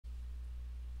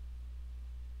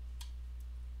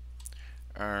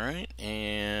Alright,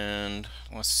 and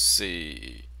let's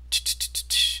see.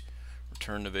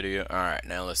 Return the video. Alright,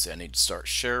 now let's see. I need to start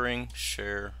sharing.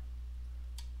 Share.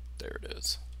 There it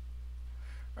is.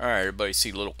 Alright, everybody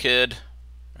see little kid?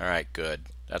 Alright, good.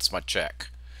 That's my check.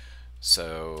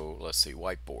 So let's see,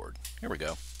 whiteboard. Here we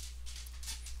go.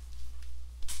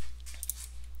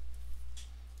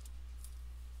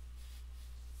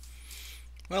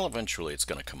 Well, eventually it's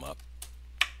going to come up.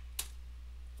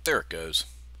 There it goes.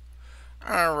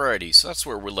 Alrighty, so that's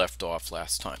where we left off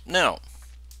last time. Now,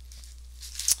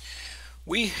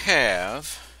 we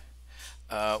have,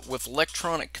 with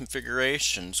electronic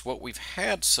configurations, what we've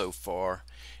had so far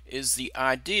is the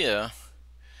idea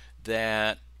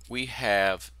that we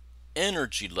have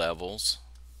energy levels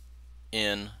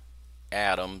in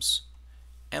atoms,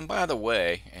 and by the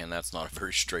way, and that's not a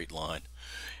very straight line,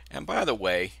 and by the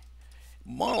way,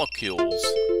 molecules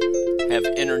have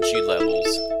energy levels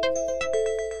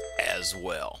as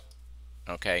well.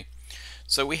 Okay,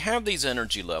 so we have these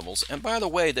energy levels, and by the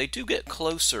way, they do get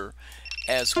closer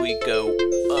as we go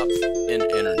up in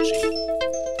energy.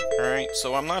 Alright,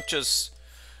 so I'm not just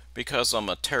because I'm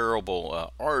a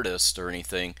terrible artist or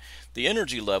anything. The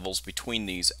energy levels between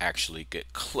these actually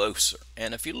get closer.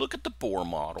 And if you look at the Bohr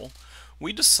model,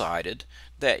 we decided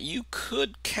that you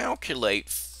could calculate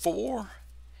for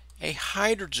a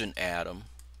hydrogen atom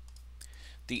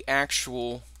the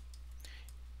actual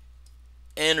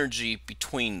energy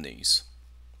between these.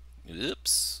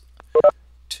 Oops.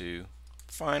 2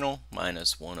 final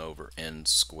minus 1 over n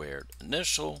squared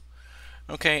initial.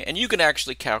 Okay, and you can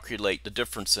actually calculate the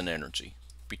difference in energy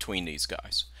between these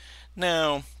guys.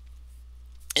 Now,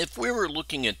 if we were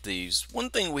looking at these, one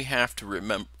thing we have to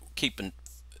remember,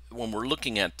 when we're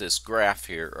looking at this graph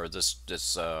here, or this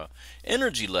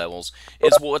energy levels,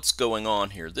 is what's going on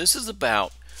here. This is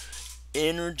about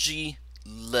energy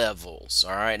levels,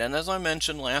 all right? And as I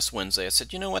mentioned last Wednesday, I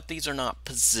said, you know what? These are not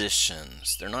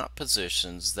positions. They're not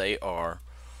positions. They are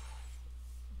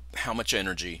how much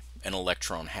energy an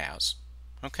electron has.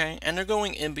 Okay, and they're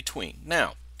going in between.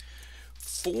 Now,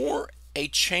 for a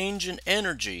change in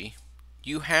energy,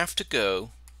 you have to go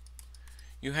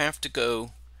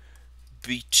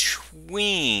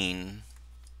between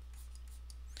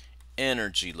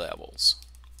energy levels.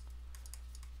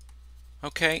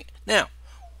 Okay, now,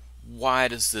 why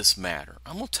does this matter?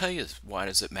 I'm going to tell you why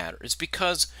does it matter. It's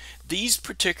because these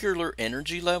particular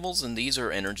energy levels, and these are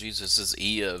energies, this is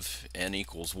E of n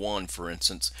equals 1, for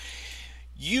instance,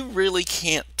 you really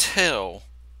can't tell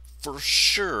for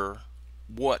sure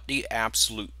what the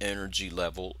absolute energy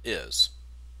level is.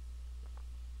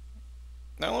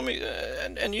 Now let me,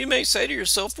 and you may say to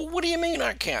yourself, well, what do you mean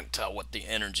I can't tell what the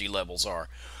energy levels are?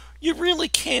 You really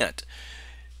can't.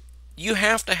 You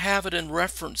have to have it in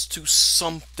reference to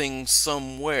something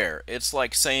somewhere. It's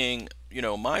like saying, you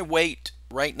know, my weight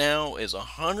right now is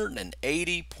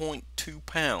 180.2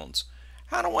 pounds.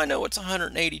 How do I know it's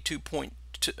 180.2?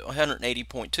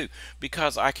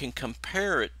 Because I can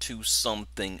compare it to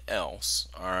something else.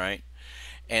 All right,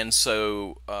 and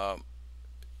so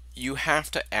you have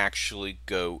to actually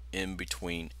go in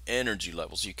between energy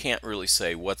levels. You can't really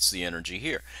say what's the energy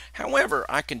here. However,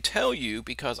 I can tell you,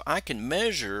 because I can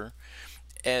measure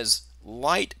as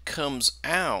light comes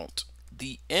out,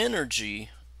 the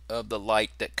energy of the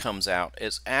light that comes out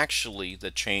is actually the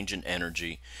change in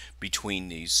energy between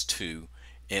these two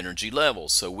energy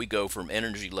levels. So we go from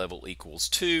energy level equals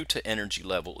 2 to energy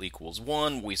level equals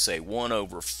 1. We say 1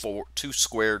 over 4, 2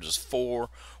 squared is 4,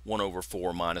 1 over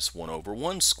 4 minus 1 over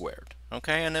 1 squared.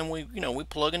 Okay, and then we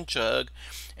plug and chug,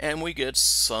 and we get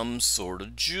some sort of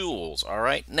joules. All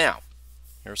right, now,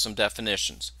 here are some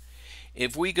definitions.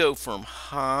 If we go from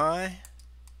high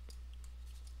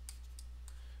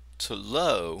to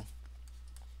low,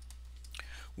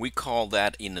 we call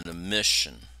that an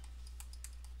emission.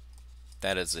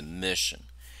 That is emission.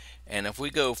 And if we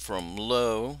go from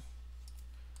low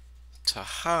to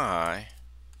high,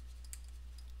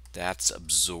 that's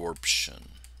absorption.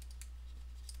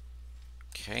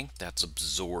 Okay, that's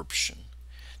absorption.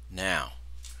 Now,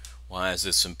 why is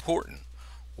this important?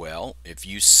 Well, if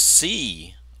you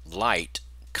see light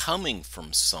coming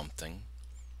from something,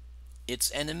 it's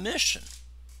an emission.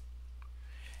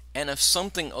 And if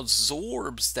something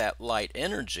absorbs that light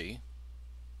energy,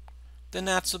 then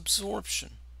that's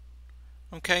absorption.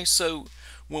 Okay, so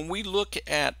when we look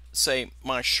at, say,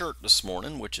 my shirt this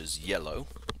morning, which is yellow,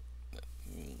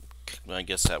 I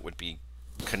guess that would be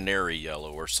canary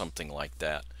yellow or something like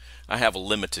that. I have a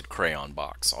limited crayon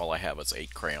box. All I have is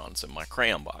 8 crayons in my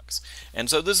crayon box. And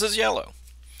so this is yellow.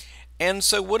 And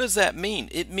so what does that mean?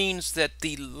 It means that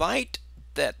the light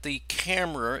that the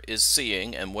camera is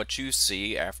seeing and what you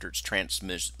see after it's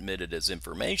transmitted as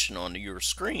information onto your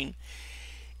screen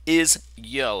is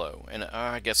yellow, and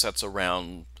I guess that's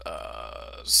around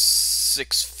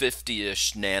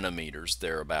 650-ish nanometers,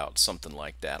 thereabouts, something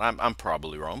like that. I'm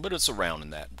probably wrong, but it's around in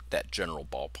that general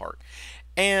ballpark.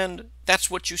 And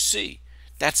that's what you see.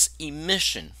 That's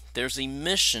emission. There's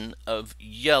emission of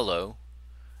yellow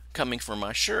coming from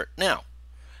my shirt. Now,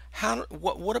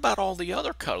 what about all the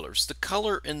other colors? The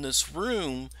color in this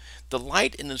room, the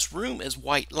light in this room is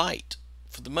white light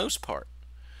for the most part.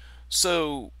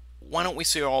 So why don't we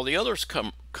see all the other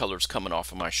colors coming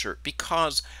off of my shirt?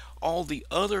 Because all the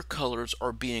other colors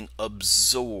are being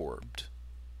absorbed.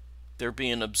 They're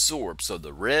being absorbed. So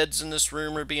the reds in this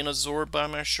room are being absorbed by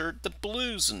my shirt. The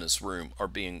blues in this room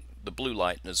the blue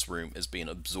light in this room is being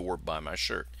absorbed by my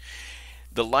shirt.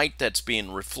 The light that's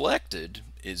being reflected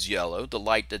is yellow. The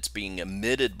light that's being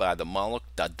emitted by the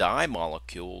dye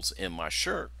molecules in my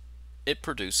shirt, it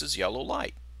produces yellow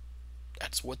light.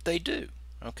 That's what they do.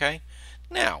 Okay?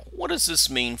 Now, what does this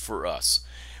mean for us?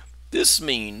 This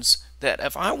means that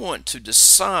if I want to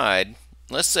decide,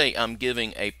 let's say I'm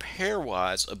giving a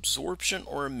pairwise absorption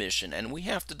or emission, and we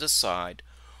have to decide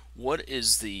what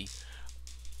is the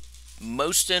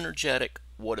most energetic,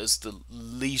 what is the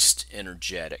least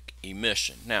energetic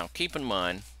emission. Now, keep in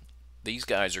mind, these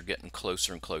guys are getting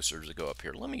closer and closer as they go up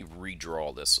here. Let me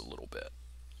redraw this a little bit.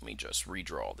 Let me just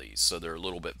redraw these so they're a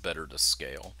little bit better to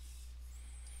scale.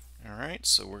 Alright,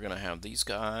 so we're going to have these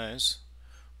guys,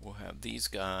 we'll have these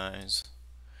guys,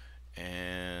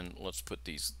 and let's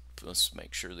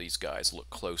make sure these guys look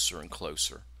closer and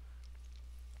closer.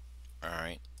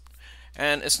 Alright,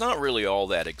 and it's not really all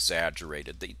that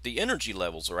exaggerated. The energy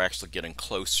levels are actually getting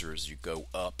closer as you go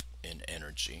up in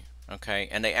energy. Okay,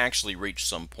 and they actually reach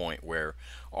some point where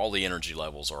all the energy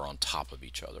levels are on top of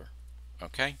each other.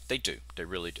 Okay, they do, they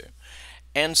really do.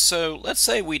 And so let's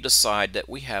say we decide that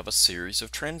we have a series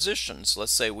of transitions.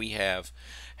 Let's say we have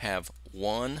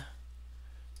 1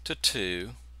 to 2,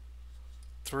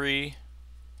 3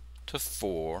 to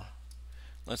 4.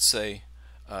 Let's say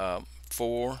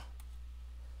 4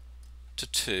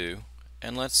 to 2,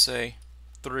 and let's say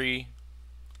 3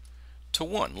 to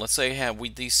 1. Let's say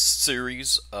these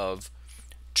series of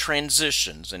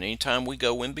transitions, and anytime we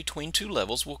go in between two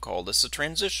levels, we'll call this a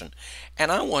transition.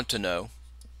 And I want to know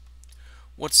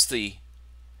what's the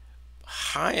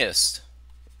highest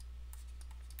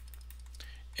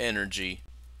energy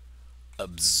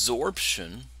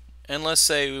absorption, and let's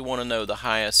say we want to know the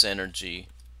highest energy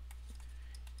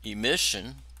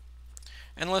emission,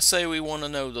 and let's say we want to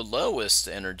know the lowest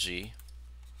energy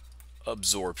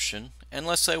absorption, and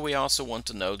let's say we also want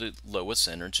to know the lowest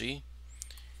energy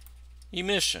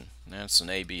emission. That's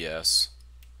an ABS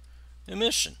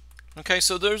emission. Okay,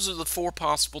 so those are the four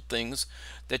possible things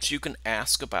that you can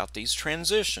ask about these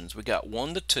transitions. We got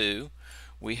 1 to 2,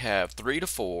 we have 3 to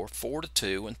 4, 4 to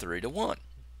 2, and 3 to 1.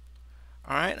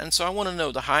 Alright, and so I want to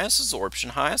know the highest absorption,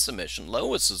 highest emission,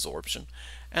 lowest absorption,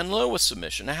 and lowest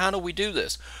emission. Now, how do we do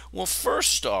this? Well,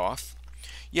 first off,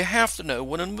 you have to know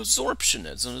what an absorption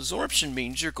is. An absorption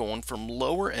means you're going from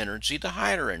lower energy to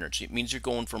higher energy. It means you're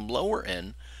going from lower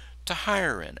end to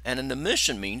higher end. And an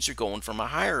emission means you're going from a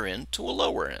higher end to a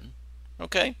lower end.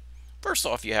 Okay? First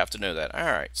off, you have to know that.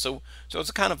 Alright, so it's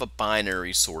a kind of a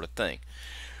binary sort of thing.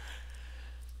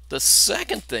 The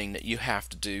second thing that you have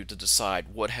to do to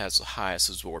decide what has the highest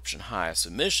absorption, highest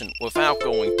emission, without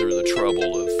going through the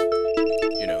trouble of,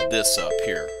 this up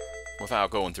here, without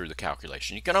going through the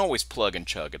calculation. You can always plug and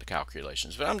chug at the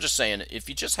calculations, but I'm just saying, if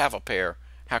you just have a pair,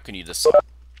 how can you decide?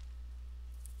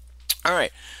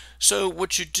 Alright, so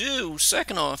what you do,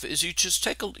 second off, is you just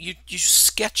you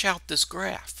sketch out this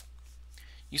graph.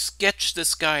 You sketch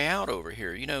this guy out over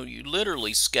here. You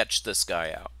literally sketch this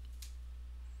guy out.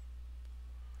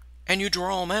 And you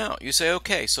draw them out. You say,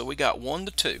 okay, so we got 1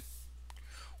 to 2.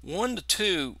 1 to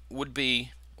 2 would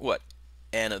be what?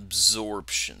 An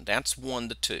absorption. That's 1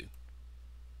 to 2.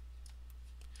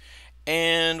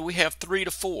 And we have 3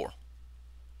 to 4.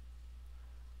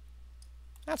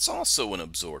 That's also an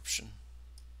absorption.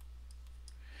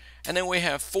 And then we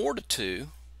have 4 to 2.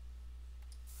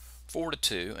 4 to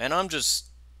 2. And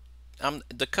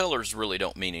the colors really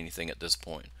don't mean anything at this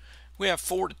point. We have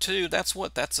 4 to 2. That's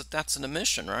what? That's an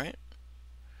emission, right?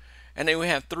 And then we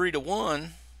have 3 to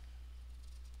 1.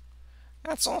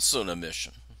 That's also an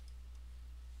emission.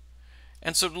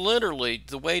 And so literally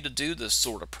the way to do this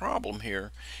sort of problem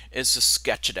here is to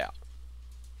sketch it out.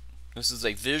 This is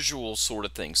a visual sort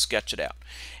of thing. Sketch it out.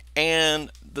 And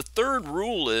the third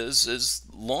rule is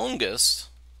longest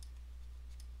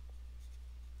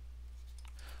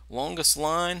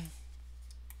line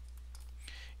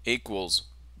equals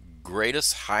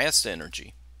highest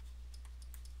energy,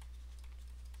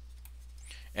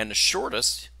 and the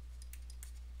shortest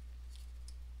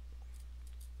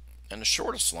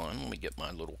line, let me get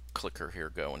my little clicker here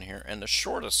going here, and the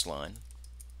shortest line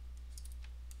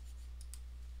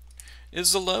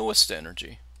is the lowest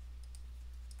energy.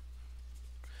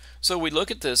 So we look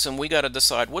at this and we got to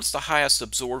decide what's the highest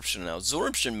absorption. Now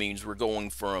absorption means we're going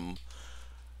from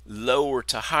lower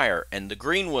to higher, and the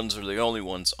green ones are the only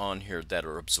ones on here that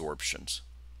are absorptions.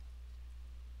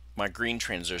 My green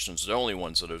transitions are the only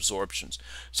ones that are absorptions.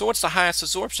 So what's the highest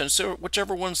absorption? So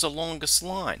whichever one's the longest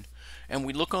line. And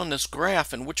we look on this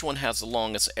graph and which one has the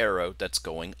longest arrow that's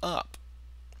going up.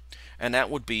 And that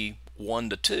would be 1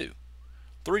 to 2.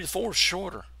 3 to 4 is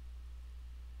shorter.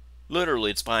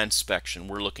 Literally, it's by inspection.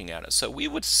 We're looking at it. So we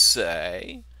would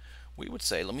say,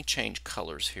 let me change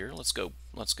colors here. Let's go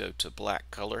to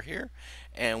black color here,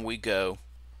 and we go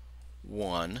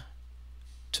 1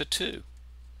 to 2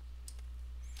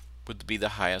 would be the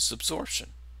highest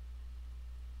absorption,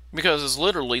 because it's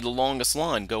literally the longest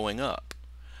line going up.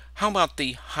 How about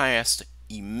the highest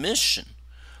emission?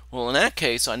 Well, in that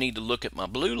case, I need to look at my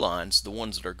blue lines, the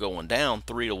ones that are going down,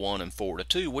 3 to 1 and 4 to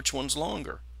 2. Which one's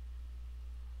longer?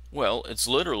 Well, it's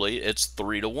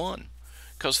 3 to 1,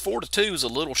 because 4 to 2 is a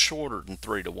little shorter than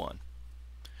 3 to 1.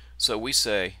 So we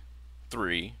say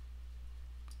 3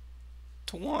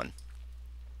 to 1.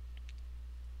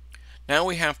 Now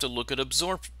we have to look at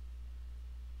absorption.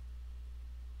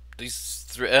 These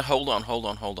three, hold on.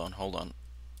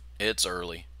 It's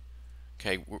early.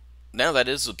 Okay, now that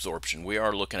is absorption. We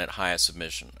are looking at highest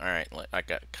emission. All right, I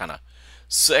got kind of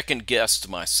second guessed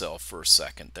myself for a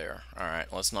second there. All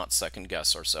right, let's not second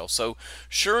guess ourselves. So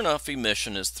sure enough,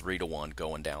 emission is 3 to 1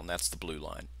 going down. That's the blue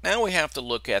line. Now we have to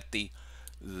look at the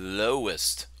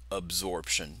lowest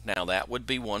absorption. Now that would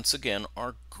be, once again,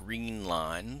 our green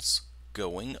lines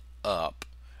going up,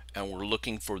 and we're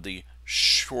looking for the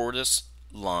shortest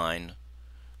line,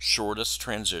 shortest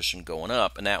transition going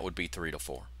up, and that would be 3 to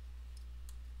 4.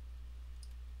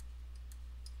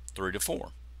 3 to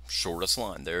 4, shortest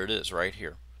line. There it is right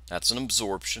here. That's an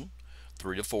absorption.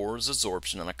 3 to 4 is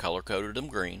absorption, and I color coded them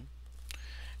green.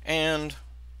 And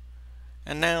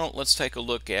now let's take a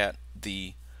look at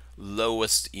the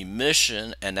lowest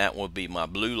emission, and that would be my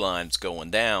blue lines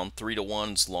going down. 3 to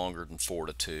 1 is longer than 4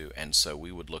 to 2, and so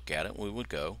we would look at it. We would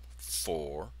go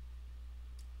 4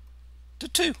 to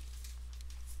 2.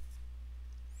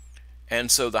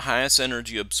 And so the highest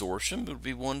energy absorption would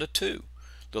be 1 to 2.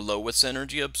 The lowest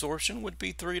energy absorption would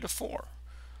be 3 to 4.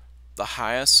 The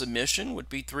highest emission would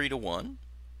be 3 to 1.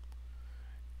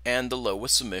 And the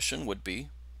lowest emission would be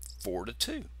 4 to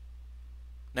 2.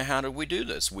 Now how do we do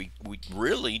this? We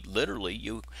really, literally,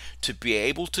 to be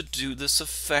able to do this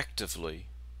effectively,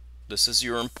 this is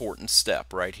your important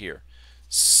step right here.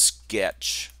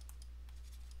 Sketch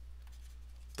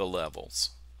the levels.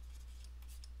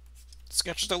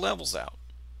 Sketch the levels out.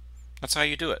 That's how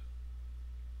you do it.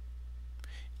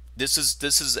 This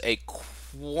is a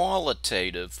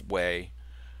qualitative way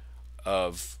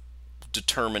of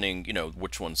determining,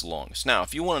 which one's longest. Now,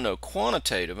 if you want to know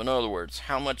quantitative, in other words,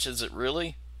 how much is it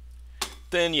really,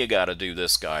 then you got to do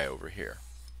this guy over here.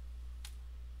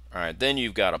 All right, then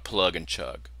you've got to plug and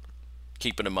chug.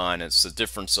 Keeping in mind it's the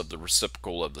difference of the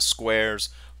reciprocal of the squares,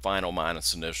 final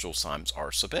minus initial times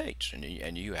r sub h, and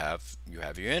you have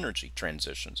your energy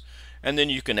transitions. And then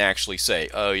you can actually say,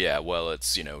 oh yeah, well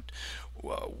it's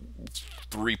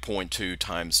 3.2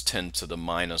 times 10 to the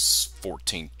minus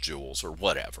 14th joules or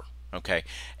whatever. Okay,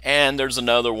 and there's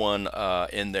another one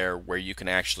in there where you can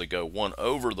actually go 1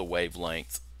 over the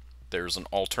wavelength. There's an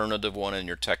alternative one in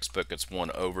your textbook. It's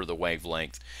 1 over the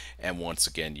wavelength, and once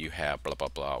again you have blah blah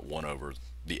blah 1 over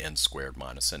the n squared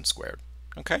minus n squared.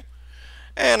 Okay,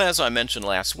 and as I mentioned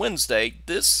last Wednesday,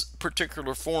 this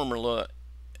particular formula,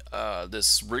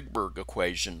 this Rydberg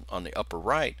equation on the upper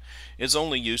right, is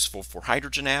only useful for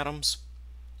hydrogen atoms,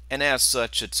 and as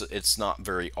such it's not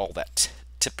very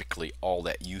typically all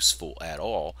that useful at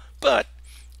all, but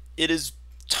it is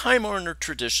time-honored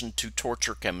tradition to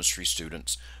torture chemistry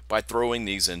students by throwing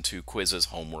these into quizzes,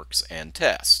 homeworks, and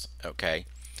tests, okay?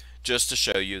 Just to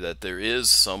show you that there is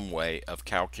some way of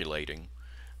calculating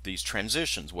these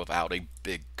transitions without a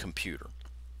big computer.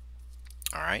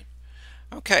 All right?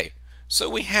 Okay, so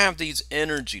we have these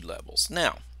energy levels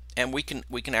now, and we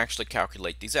can actually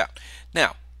calculate these out.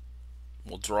 Now,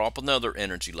 we'll draw up another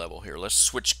energy level here. Let's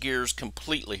switch gears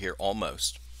completely here,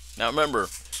 almost. Now remember,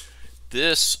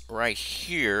 this right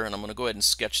here, and I'm going to go ahead and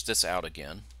sketch this out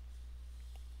again.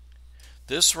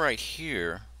 This right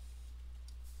here,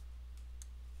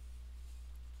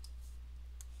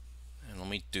 and let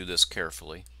me do this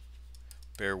carefully.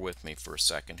 bear with me for a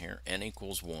second here. N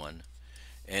equals 1,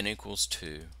 N equals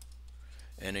 2,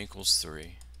 N equals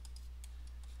 3,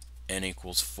 N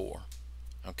equals 4.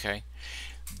 Okay?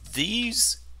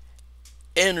 These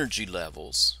energy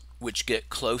levels, which get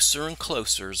closer and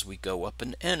closer as we go up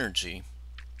in energy,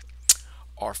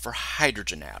 are for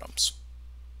hydrogen atoms.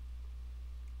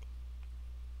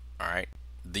 Alright?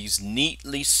 These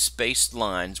neatly spaced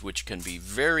lines, which can be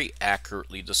very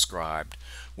accurately described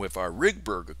with our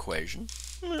Rydberg equation,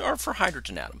 are for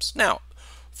hydrogen atoms. Now,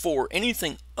 for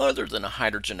anything other than a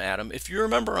hydrogen atom, if you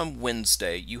remember on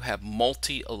Wednesday, you have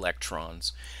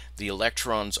multi-electrons. The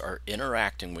electrons are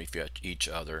interacting with each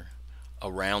other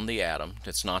around the atom.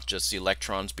 It's not just the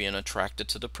electrons being attracted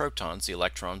to the protons, the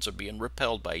electrons are being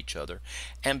repelled by each other.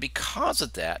 And because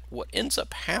of that, what ends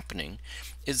up happening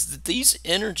is that these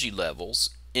energy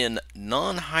levels in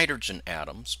non-hydrogen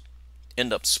atoms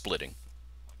end up splitting.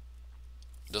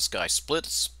 This guy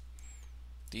splits,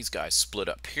 these guys split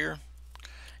up here,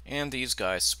 and these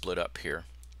guys split up here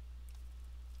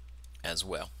as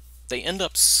well. They end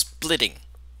up splitting.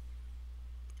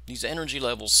 These energy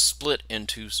levels split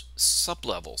into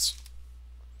sublevels.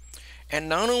 And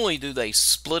not only do they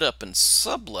split up in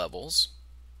sublevels,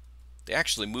 they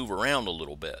actually move around a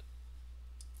little bit.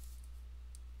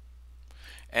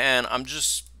 And I'm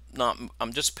just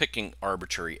picking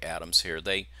arbitrary atoms here.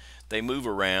 They move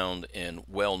around in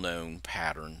well-known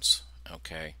patterns,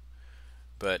 okay?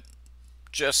 But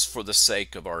just for the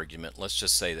sake of argument, let's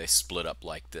just say they split up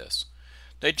like this.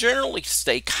 They generally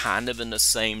stay kind of in the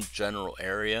same general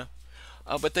area,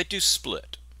 but they do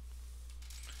split.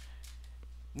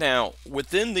 Now,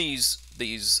 within these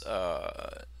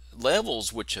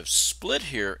levels which have split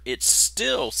here, it's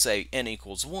still, say, n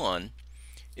equals 1,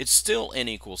 it's still n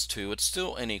equals 2, it's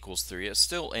still n equals 3, it's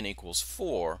still n equals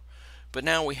 4, but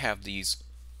now we have these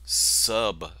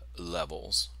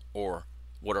sub-levels, or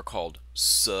what are called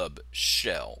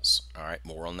sub-shells. All right,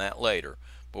 more on that later.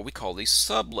 But we call these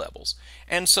sub-levels.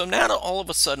 And so now all of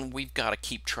a sudden we've got to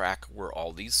keep track of where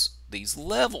all these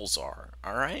levels are.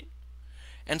 All right?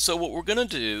 And so what we're going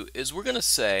to do is we're going to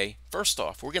say, first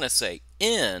off, we're going to say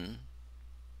N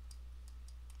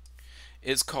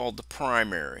is called the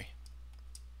primary.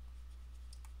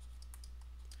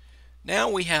 Now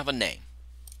we have a name.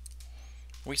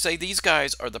 We say these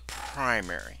guys are the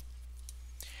primary.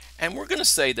 And we're going to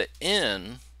say that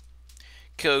N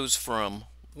goes from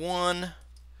 1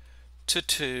 to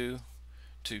 2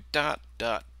 to ...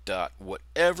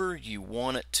 whatever you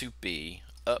want it to be,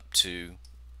 up to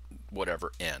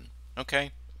whatever n. Okay?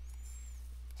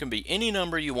 It can be any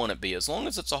number you want it to be, as long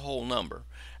as it's a whole number.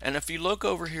 And if you look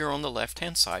over here on the left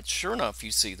hand side, sure enough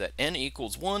you see that n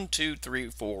equals 1, 2, 3,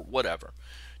 4, whatever,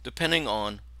 depending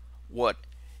on what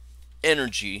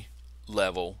energy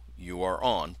level you are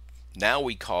on. Now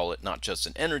we call it not just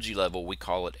an energy level, we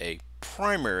call it a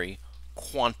primary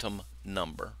quantum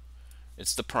number.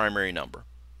 It's the primary number,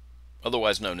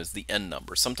 otherwise known as the n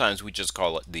number. Sometimes we just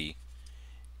call it the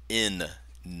n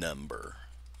number,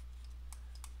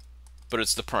 but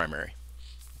it's the primary.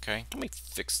 Okay, let me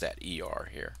fix that ER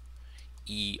here.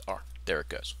 ER, there it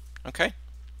goes. Okay,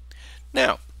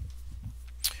 now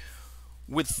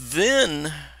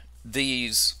within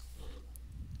these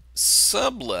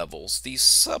sublevels,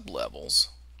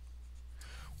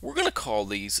 we're going to call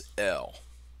these L.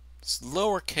 It's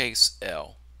lowercase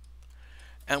l.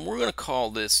 And we're going to call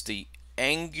this the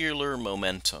angular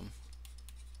momentum.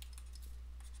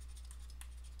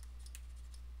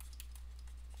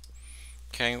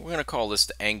 Okay, we're going to call this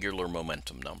the angular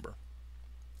momentum number.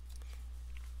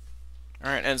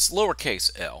 All right, and it's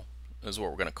lowercase l is what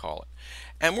we're going to call it.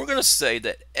 And we're going to say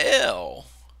that L,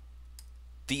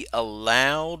 the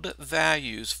allowed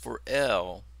values for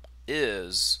L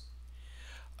is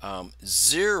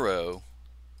 0 ...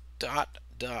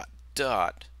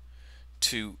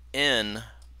 to n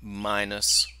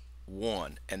minus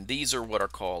 1. And these are what are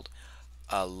called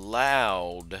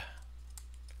allowed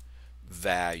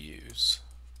values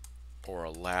or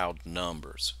allowed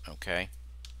numbers. Okay?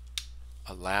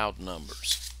 Allowed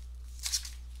numbers.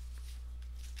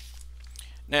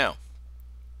 Now,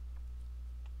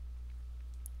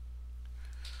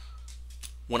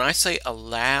 when I say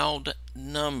allowed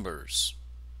numbers,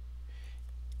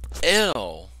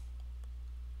 L,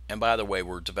 and by the way,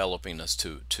 we're developing this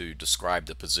to describe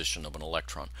the position of an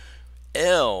electron,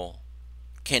 L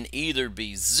can either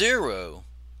be 0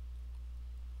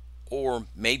 or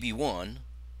maybe 1,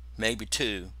 maybe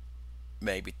 2,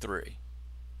 maybe 3.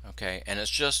 Okay, and it's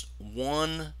just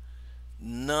one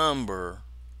number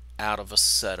out of a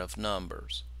set of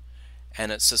numbers.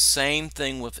 And it's the same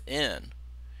thing with N.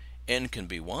 N can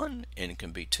be 1, N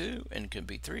can be 2, N can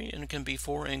be 3, N can be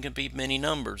 4, N can be many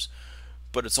numbers,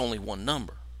 but it's only one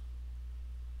number.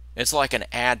 It's like an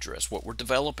address. What we're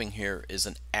developing here is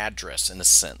an address in a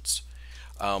sense.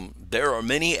 There are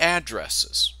many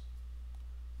addresses,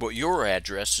 but your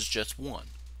address is just one.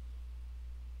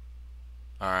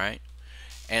 All right?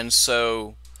 And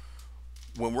so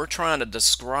when we're trying to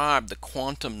describe the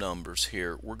quantum numbers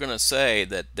here, we're going to say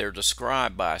that they're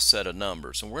described by a set of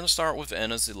numbers. And we're going to start with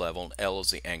n as the level and L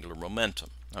as the angular momentum.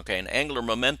 Okay, and angular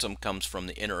momentum comes from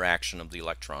the interaction of the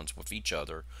electrons with each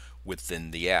other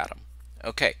within the atom.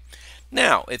 Okay,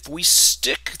 now if we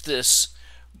stick this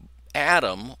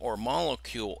atom or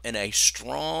molecule in a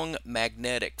strong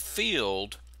magnetic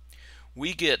field,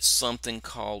 we get something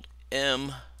called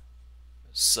M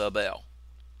sub L.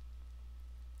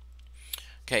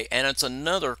 Okay, and it's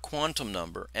another quantum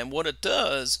number, and what it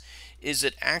does is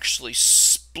it actually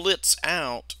splits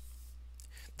out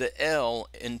the L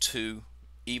into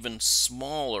even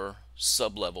smaller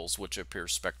sublevels which appear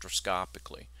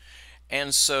spectroscopically.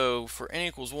 And so for n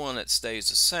equals 1 it stays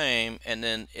the same, and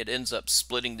then it ends up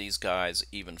splitting these guys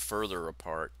even further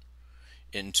apart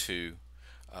into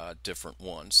different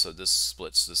ones. So this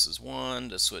splits, this is 1,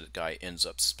 this guy ends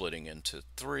up splitting into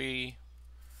 3,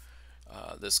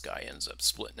 this guy ends up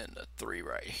splitting into 3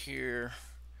 right here,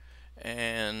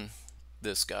 and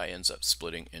this guy ends up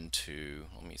splitting into,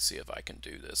 let me see if I can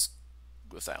do this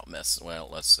without messing, well,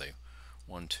 let's see,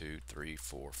 1, 2, 3,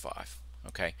 4, 5.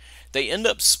 Okay, they end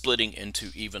up splitting into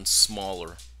even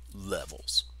smaller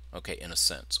levels, okay, in a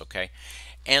sense, okay.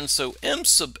 And so M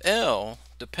sub L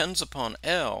depends upon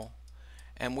L,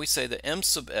 and we say that M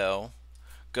sub L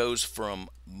goes from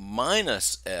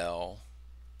minus L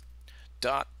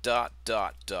dot dot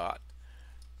dot dot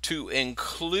to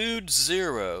include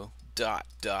 0 dot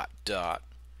dot dot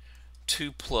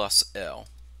to plus L.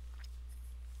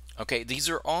 Okay, these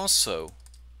are also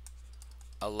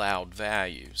allowed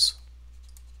values.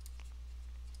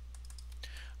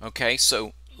 Okay,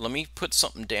 so let me put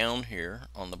something down here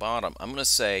on the bottom. I'm going to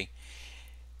say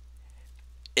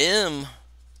M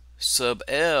sub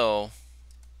L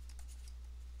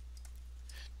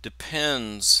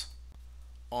depends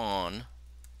on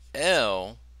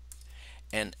L,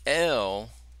 and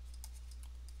L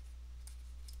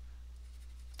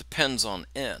depends on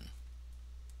N.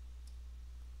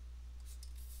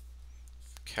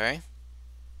 Okay?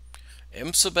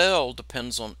 M sub L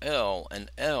depends on L, and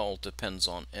L depends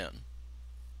on N.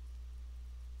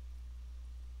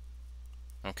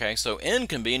 Okay, so N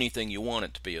can be anything you want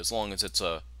it to be as long as it's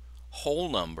a whole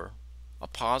number, a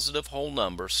positive whole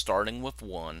number starting with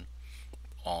 1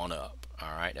 on up,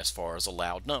 all right, as far as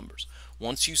allowed numbers.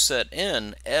 Once you set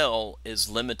N, L is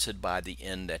limited by the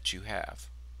N that you have.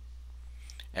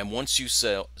 And once you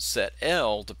set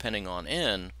L depending on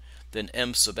N, then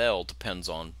M sub L depends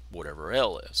on whatever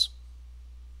L is.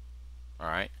 All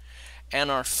right,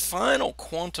 and our final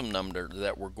quantum number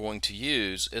that we're going to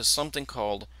use is something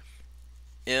called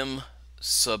M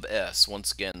sub S.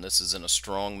 Once again, this is in a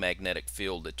strong magnetic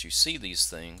field that you see these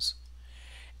things,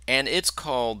 and it's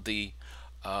called the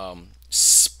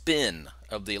spin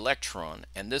of the electron,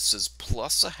 and this is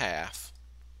plus a half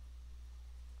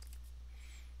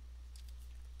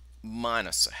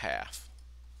minus a half.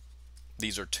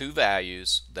 These are two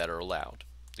values that are allowed.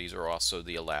 These are also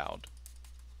the allowed.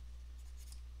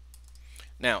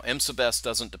 Now, M sub S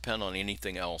doesn't depend on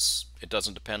anything else. It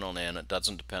doesn't depend on N, it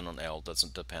doesn't depend on L, it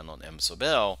doesn't depend on M sub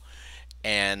L,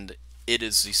 and it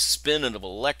is the spin of an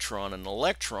electron. An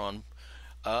electron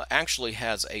actually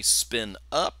has a spin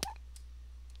up,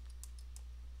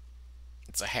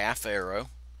 it's a half arrow,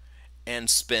 and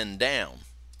spin down,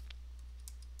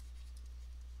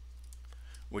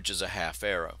 which is a half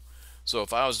arrow. So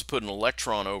if I was to put an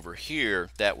electron over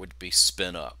here, that would be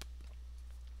spin up.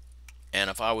 And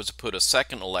if I was to put a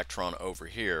second electron over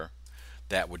here,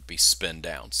 that would be spin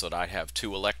down. So that I'd have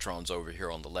two electrons over here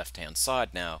on the left hand side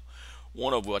now,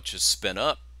 one of which is spin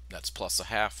up, that's plus a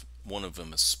half, one of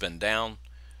them is spin down,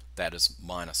 that is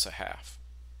minus a half.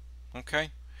 Okay?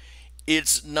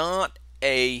 It's not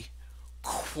a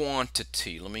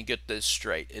quantity, let me get this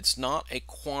straight, it's not a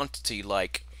quantity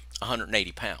like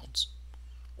 180 pounds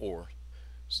or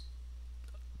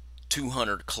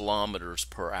 200 kilometers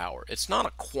per hour. It's not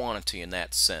a quantity in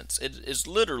that sense. It is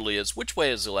literally is which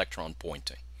way is the electron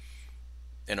pointing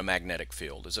in a magnetic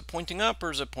field? Is it pointing up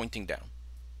or is it pointing down?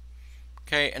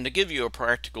 Okay, and to give you a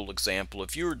practical example,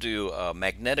 if you were to do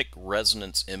magnetic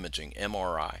resonance imaging,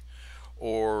 MRI,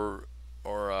 or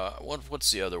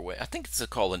what's the other way? I think it's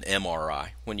called an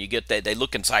MRI. When you get that, they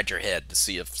look inside your head to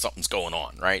see if something's going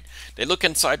on, right? They look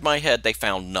inside my head, they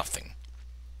found nothing.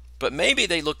 But maybe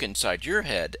they look inside your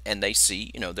head and they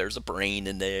see, there's a brain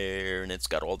in there and it's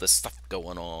got all this stuff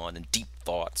going on and deep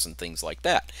thoughts and things like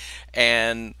that.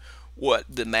 And what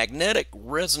the magnetic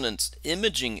resonance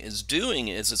imaging is doing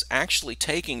is actually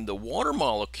taking the water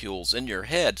molecules in your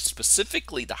head,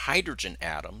 specifically the hydrogen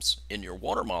atoms in your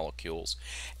water molecules,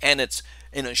 and it's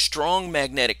in a strong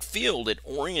magnetic field. It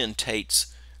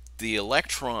orientates the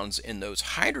electrons in those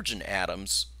hydrogen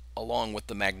atoms along with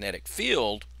the magnetic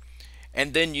field,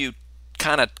 and then you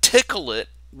kind of tickle it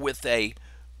with a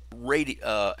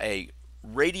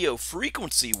radio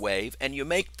frequency wave, and you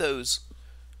make those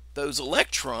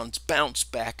electrons bounce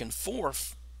back and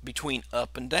forth between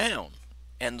up and down.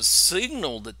 And the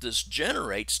signal that this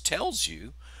generates tells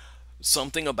you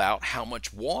something about how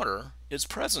much water is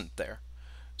present there.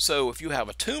 So if you have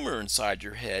a tumor inside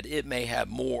your head, it may have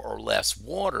more or less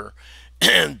water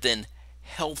than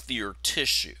healthier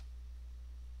tissue.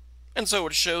 And so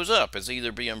it shows up as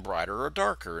either being brighter or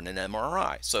darker in an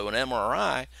MRI. So an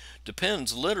MRI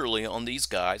depends literally on these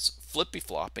guys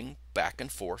flippy-flopping back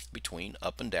and forth between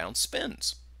up and down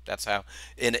spins. That's how,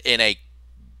 in a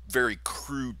very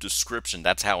crude description,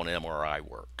 that's how an MRI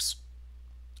works.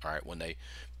 All right, when they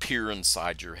peer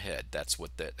inside your head, that's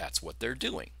what they're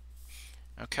doing.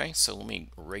 Okay, so let me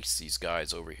erase these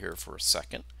guys over here for a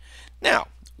second. Now,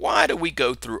 why do we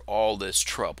go through all this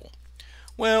trouble?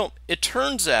 Well, it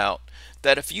turns out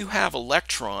that if you have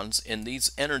electrons in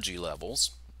these energy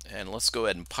levels, and let's go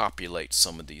ahead and populate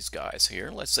some of these guys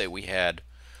here. Let's say we had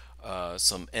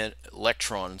some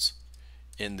electrons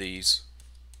in these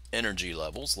energy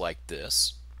levels like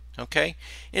this. Okay,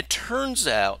 it turns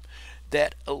out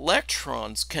that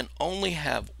electrons can only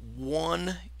have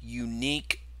one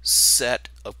unique set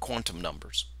of quantum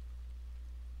numbers.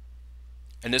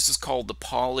 And this is called the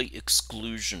Pauli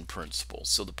exclusion principle.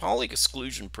 So the Pauli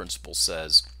exclusion principle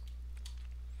says,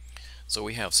 so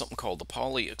we have something called the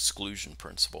Pauli exclusion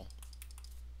principle.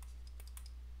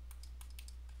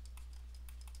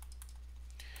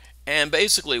 And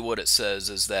basically what it says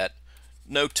is that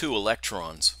no two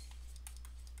electrons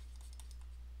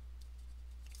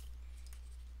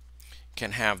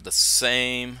can have the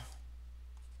same,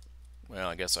 well,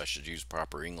 I guess I should use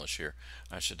proper English here.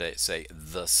 I should say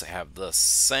have the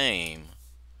same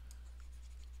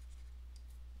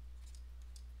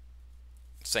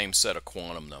set of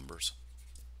quantum numbers.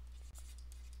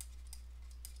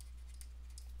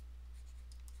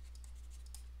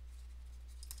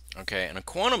 Okay, and a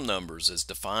quantum numbers is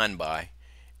defined by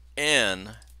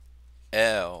N,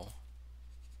 L,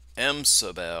 M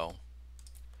sub L,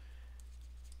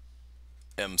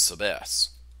 M sub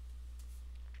S.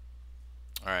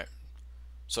 All right,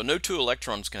 so no two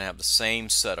electrons can have the same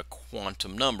set of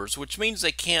quantum numbers, which means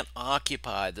they can't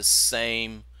occupy the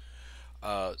same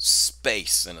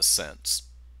space in a sense.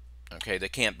 Okay, they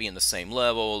can't be in the same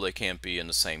level, they can't be in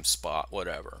the same spot,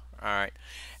 whatever. All right,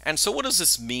 and so what does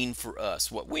this mean for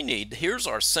us? What we need, here's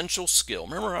our essential skill.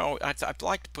 Remember how I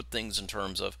like to put things in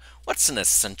terms of what's an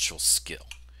essential skill?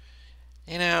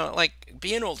 Like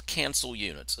being able to cancel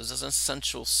units is an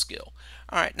essential skill.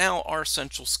 All right, now our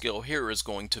essential skill here is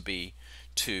going to be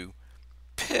to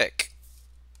pick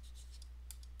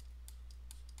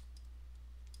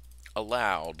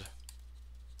allowed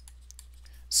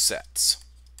sets.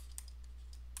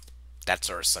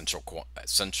 That's our essential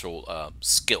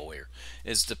skill here,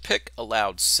 is to pick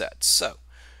allowed sets. So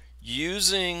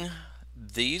using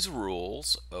these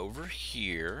rules over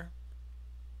here,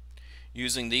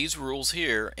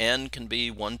 n can be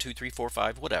 1, 2, 3, 4,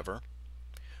 5, whatever.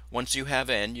 Once you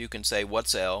have n, you can say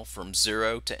what's L from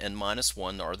 0 to n minus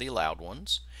 1 are the allowed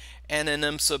ones. And in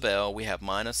M sub L, we have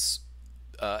minus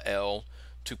L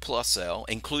to plus L,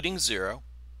 including 0.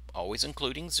 Always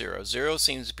including 0. 0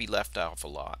 seems to be left off a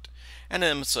lot. And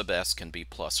M sub S can be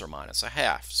plus or minus a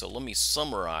half. So let me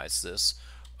summarize this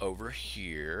over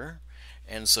here.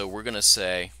 And so we're going to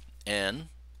say N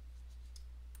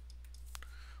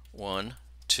 1,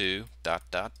 2, dot,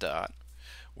 dot, dot.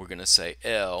 We're going to say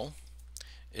L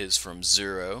is from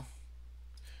 0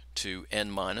 to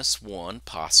n minus 1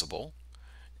 possible.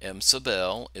 M sub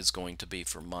L is going to be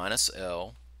from minus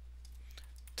L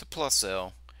to plus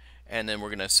L. And then we're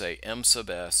going to say M sub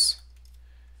S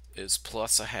is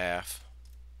plus a half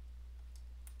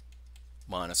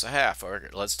minus a half. All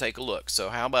right, let's take a look. So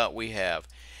how about we have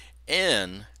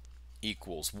N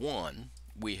equals 1.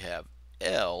 We have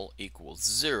L equals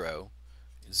 0,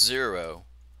 0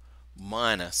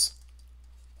 minus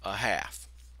a half.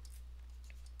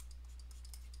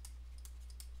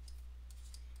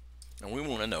 And we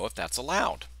want to know if that's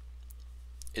allowed.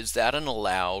 Is that an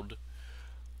allowed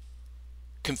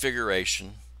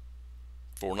configuration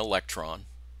for an electron?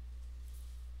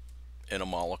 in a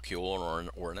molecule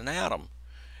or in an atom.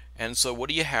 And so what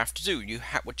do you have to do?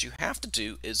 What you have to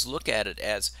do is look at it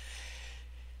as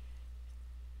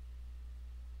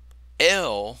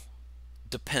L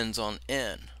depends on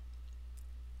N.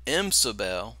 M sub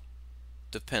L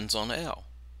depends on L.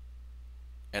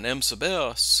 And M sub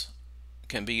S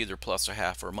can be either plus a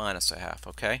half or minus a half,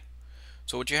 okay?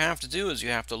 So what you have to do is you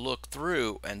have to look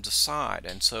through and decide.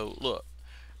 And so look,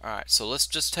 all right, so let's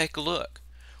just take a look.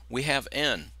 We have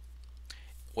N.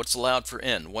 What's allowed for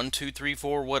N? 1, 2, 3,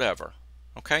 4, whatever.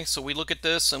 Okay, so we look at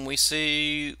this and we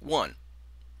see 1.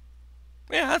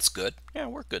 Yeah, that's good. Yeah,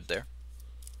 we're good there.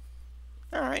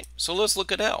 All right, so let's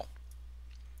look at L.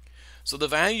 So the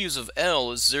values of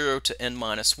L is 0 to N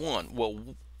minus 1.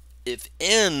 Well, if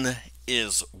N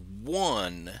is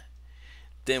 1,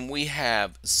 then we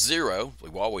have 0. We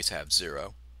always have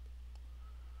 0.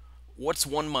 What's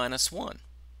 1 minus 1?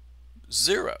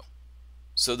 0.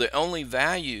 So the only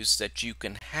values that you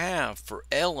can have for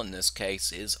L in this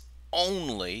case is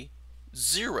only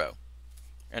 0.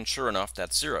 And sure enough,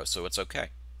 that's 0, so it's okay.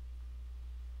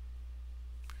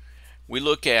 We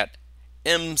look at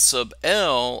M sub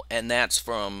L, and that's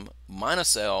from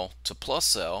minus L to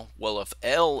plus L. Well, if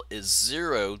L is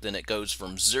 0, then it goes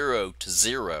from 0 to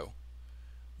 0.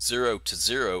 0 to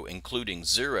 0, including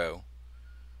 0.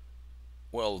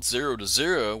 Well, 0 to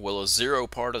 0, well, is 0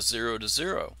 part of 0 to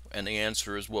 0? And the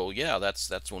answer is, well, yeah,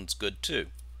 that's one's good too.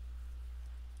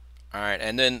 All right,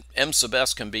 and then M sub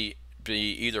S can be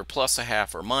either plus a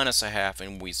half or minus a half,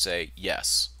 and we say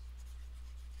yes.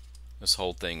 This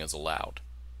whole thing is allowed.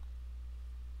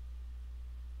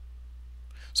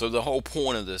 So the whole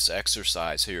point of this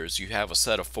exercise here is you have a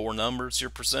set of 4 numbers you're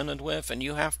presented with, and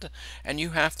you have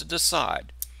to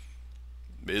decide,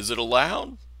 is it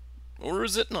allowed or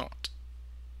is it not?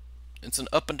 It's an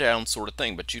up and down sort of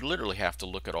thing, but you literally have to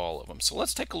look at all of them. So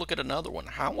let's take a look at another one.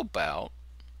 How about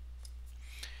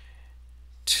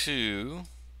 2,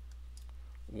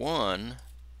 1,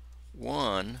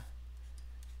 1,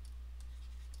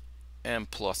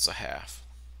 and plus a half?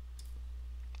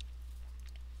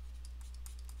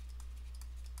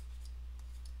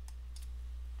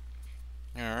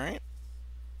 Alright,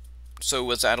 so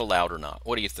was that allowed or not?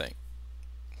 What do you think?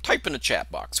 Type in the chat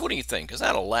box. What do you think? Is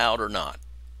that allowed or not?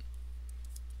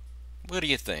 What do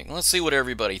you think? Let's see what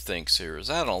everybody thinks here. Is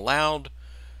that an allowed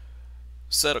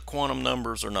set of quantum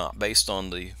numbers or not, based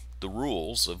on the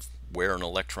rules of where an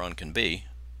electron can be?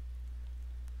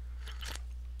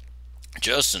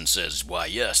 Justin says, why,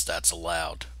 yes, that's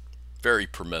allowed. Very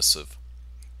permissive.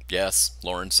 Yes.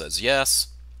 Lauren says yes.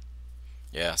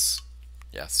 Yes.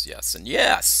 Yes, yes, and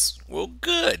yes. Well,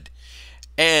 good.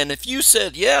 And if you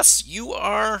said yes,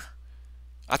 I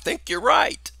think you're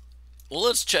right. Well,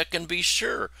 let's check and be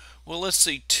sure. Well, let's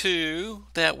see, 2,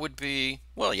 that would be,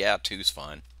 well, yeah, 2's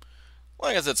fine.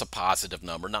 Well, I guess it's a positive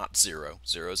number, not 0.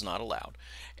 0 is not allowed.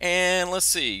 And let's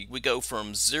see, we go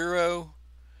from 0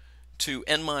 to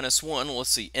N minus 1. Well, let's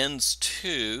see, N's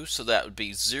 2, so that would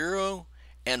be 0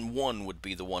 and 1 would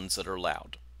be the ones that are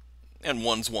allowed. And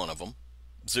 1's one of them.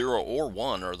 0 or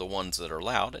 1 are the ones that are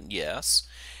allowed, and yes.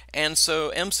 And so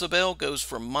M sub L goes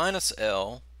from minus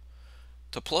L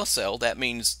to plus L. That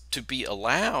means to be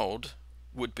allowed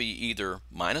would be either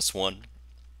minus 1,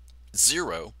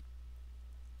 0,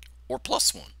 or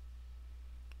plus 1.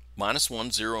 Minus 1,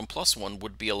 0, and plus 1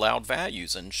 would be allowed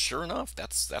values, and sure enough,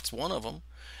 that's one of them.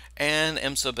 And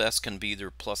M sub S can be either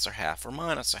plus a half or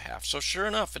minus a half. So sure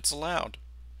enough, it's allowed.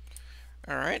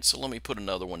 All right, so let me put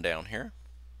another one down here.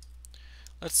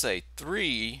 Let's say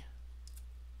 3,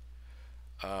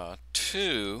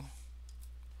 2,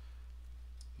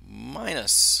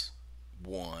 minus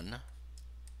 1,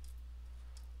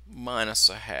 minus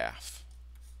a half.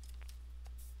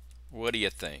 What do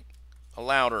you think?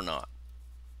 Allowed or not?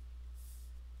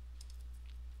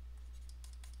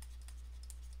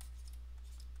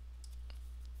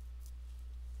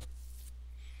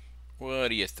 What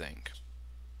do you think?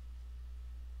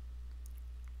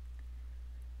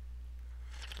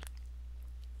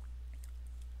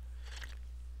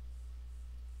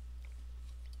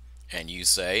 And you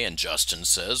say, and Justin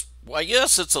says, why,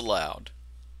 yes, it's allowed.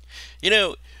 You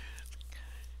know,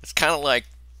 it's kind of like,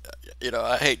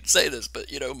 I hate to say this, but,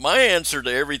 my answer to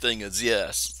everything is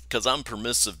yes, because I'm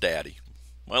permissive daddy.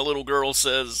 My little girl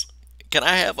says, can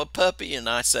I have a puppy? And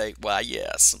I say, why,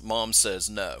 yes. Mom says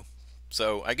no.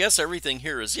 So I guess everything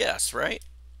here is yes, right?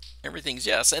 Everything's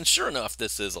yes. And sure enough,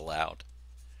 this is allowed.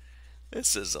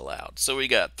 This is allowed. So we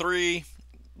got 3,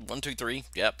 1, 2, 3.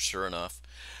 Yep, sure enough.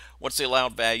 What's the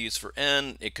allowed values for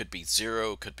N? It could be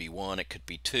 0, it could be 1, it could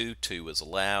be 2. 2 is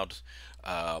allowed.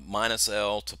 Minus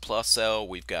L to plus L,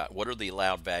 we've got, what are the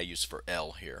allowed values for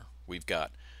L here? we've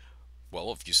got,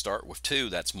 well, if you start with 2,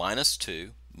 that's minus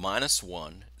 2, minus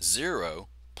 1, 0,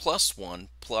 plus 1,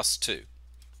 plus 2.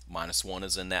 Minus 1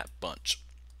 is in that bunch.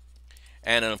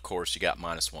 And then of course you got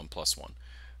minus 1 plus 1.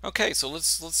 Okay, so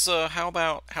let's how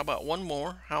about one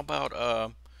more? How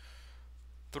about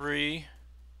 3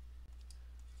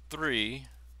 3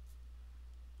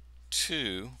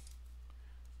 2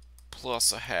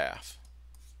 plus a half.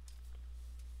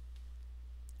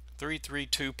 3 3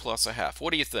 2 plus a half.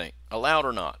 What do you think? Allowed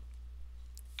or not?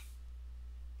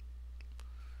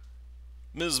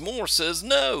 Ms. Moore says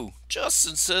no.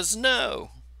 Justin says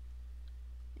no.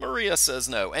 Maria says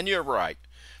no. And you're right.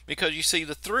 Because you see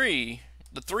the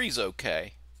 3's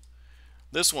okay.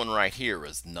 This one right here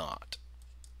is not.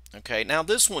 Okay, now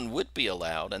this one would be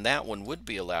allowed and that one would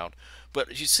be allowed.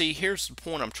 But you see, here's the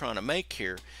point I'm trying to make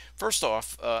here. First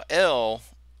off, L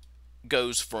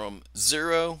goes from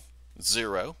 0,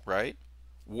 0, right?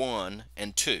 1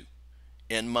 and 2.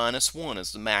 N minus 1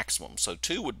 is the maximum. So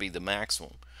 2 would be the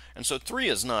maximum. And so 3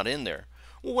 is not in there.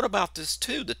 Well, what about this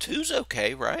 2? The 2's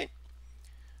okay, right?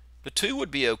 The 2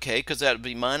 would be okay because that would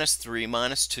be minus 3,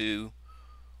 minus 2,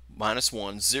 minus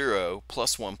 1, 0,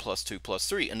 plus 1, plus 2, plus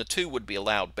 3. And the 2 would be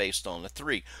allowed based on the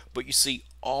 3. But you see,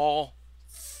 all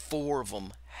 4 of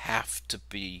them have to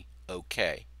be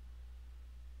okay.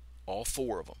 All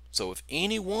 4 of them. So if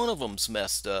any one of them's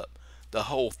messed up, the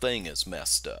whole thing is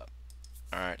messed up.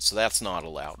 All right, so that's not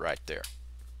allowed right there.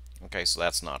 Okay, so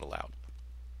that's not allowed.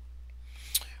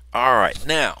 All right,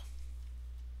 now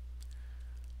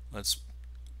let's.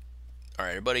 All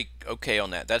right, everybody, okay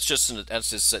on that? That's just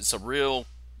it's a real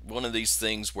one of these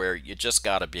things where you just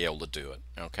got to be able to do it.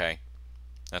 Okay,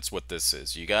 that's what this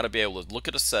is. You got to be able to look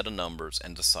at a set of numbers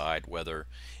and decide whether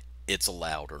it's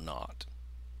allowed or not.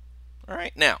 All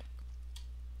right, now,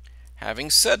 having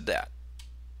said that,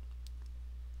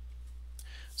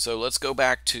 so let's go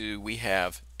back to, we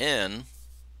have n.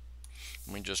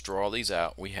 Let me just draw these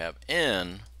out. We have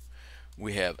n,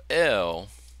 we have L,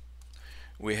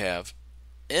 we have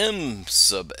M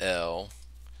sub L,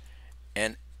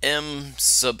 and M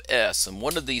sub S. And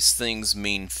what do these things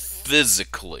mean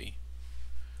physically?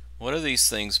 What do these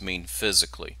things mean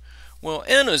physically? Well,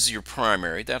 N is your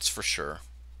primary, that's for sure.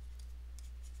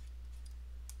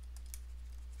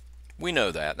 We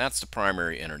know that. That's the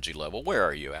primary energy level. Where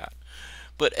are you at?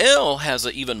 But L has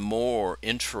an even more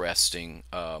interesting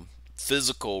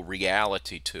physical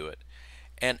reality to it.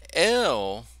 And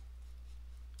L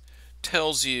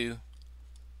tells you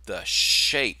the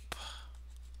shape.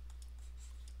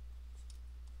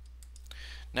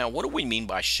 Now, what do we mean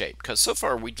by shape? Because so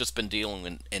far we've just been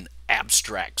dealing in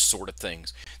abstract sort of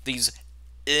things. These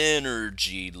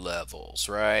energy levels,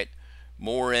 right?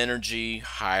 More energy,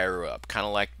 higher up, kind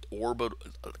of like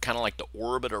the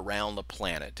orbit around the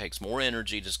planet. It takes more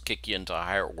energy to kick you into a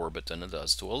higher orbit than it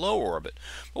does to a low orbit.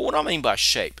 But what I mean by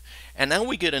shape, and now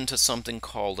we get into something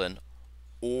called an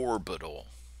orbital.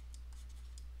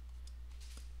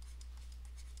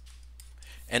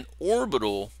 An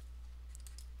orbital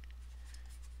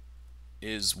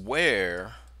is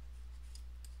where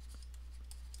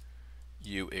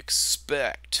you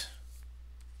expect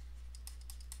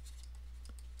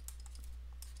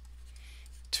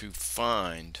to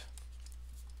find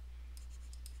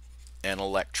an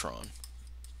electron.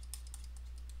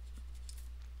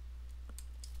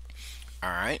 All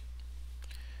right.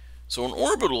 So an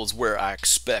orbital is where I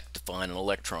expect to find an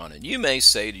electron. And you may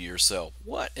say to yourself,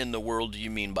 what in the world do you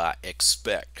mean by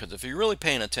expect? Because if you're really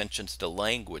paying attention to the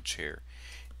language here,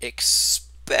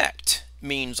 expect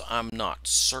means I'm not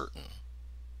certain.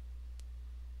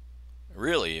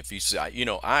 Really, if you say, you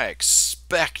know, I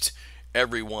expect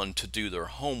everyone to do their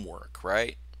homework,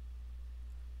 right?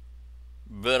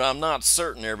 But I'm not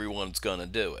certain everyone's going to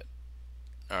do it.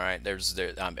 All right,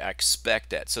 I expect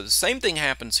that. So the same thing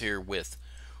happens here with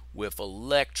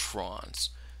electrons.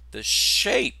 The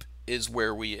shape is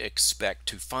where we expect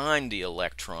to find the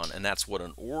electron, and that's what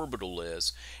an orbital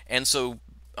is. And so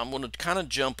I'm going to kind of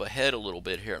jump ahead a little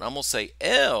bit here, and I'm going to say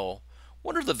L.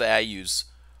 What are the values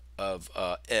of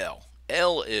L?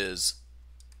 L is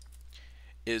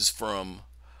from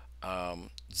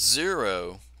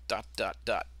 0 ...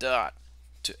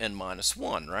 to n minus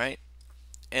 1, right?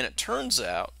 And it turns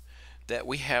out that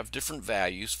we have different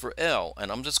values for L,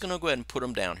 and I'm just going to go ahead and put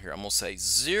them down here. I'm going to say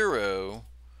 0,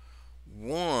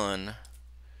 1,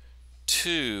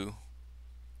 2,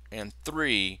 and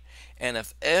 3. And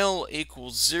if L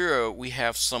equals 0, we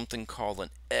have something called an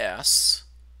S.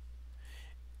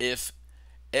 If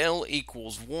L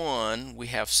equals 1, we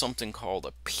have something called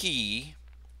a P,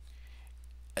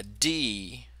 a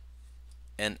D,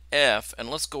 an F, and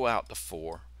let's go out to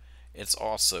 4. It's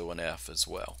also an F as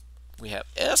well. We have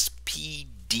S, P,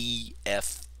 D,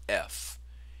 F, F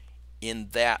in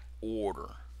that order.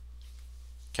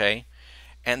 Okay?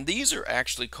 And these are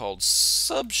actually called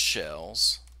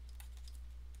subshells,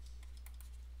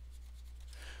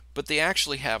 but they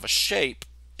actually have a shape,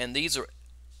 and these are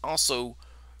also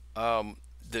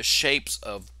the shapes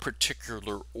of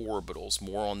particular orbitals.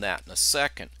 More on that in a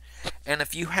second. And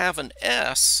if you have an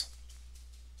S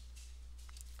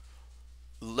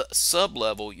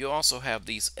sublevel, you also have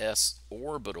these S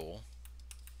orbital,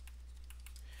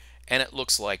 and it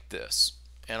looks like this.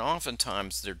 And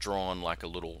oftentimes they're drawn like a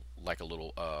little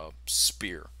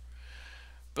spear.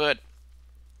 But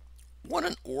what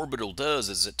an orbital does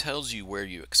is it tells you where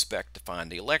you expect to find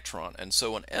the electron. And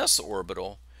so an S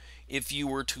orbital, if you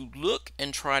were to look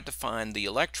and try to find the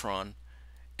electron,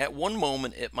 at one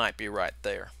moment it might be right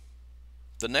there.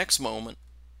 The next moment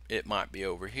it might be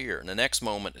over here, and the next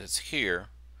moment it's here.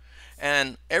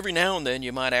 And every now and then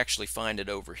you might actually find it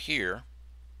over here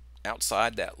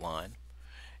outside that line,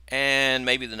 and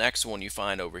maybe the next one you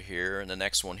find over here, and the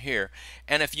next one here.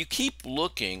 And if you keep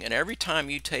looking, and every time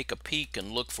you take a peek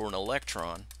and look for an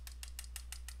electron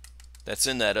that's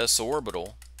in that S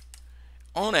orbital,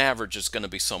 on average it's going to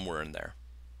be somewhere in there.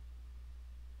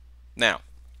 Now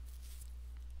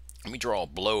let me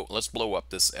let's blow up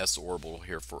this S orbital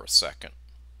here for a second.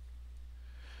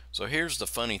 So here's the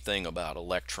funny thing about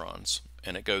electrons,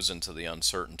 and it goes into the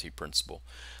uncertainty principle.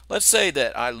 Let's say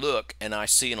that I look and I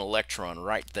see an electron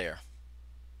right there.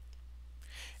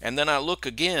 And then I look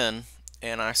again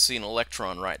and I see an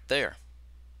electron right there.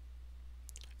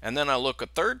 And then I look a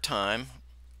third time,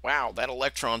 wow, that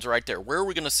electron's right there. Where are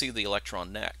we going to see the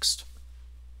electron next?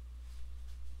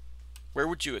 Where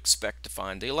would you expect to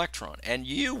find the electron? And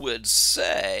you would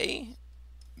say,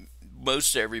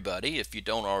 most everybody, if you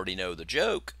don't already know the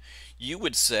joke, you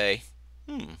would say,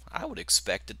 I would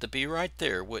expect it to be right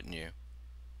there, wouldn't you?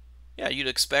 Yeah, you'd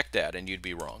expect that, and you'd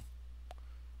be wrong.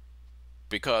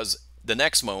 Because the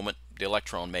next moment, the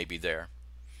electron may be there.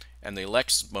 And the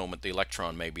next moment, the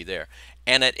electron may be there.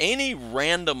 And at any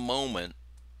random moment,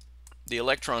 the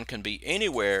electron can be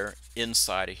anywhere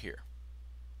inside of here.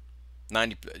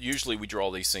 Usually we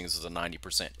draw these things as a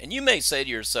 90%. And you may say to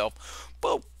yourself,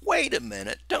 but wait a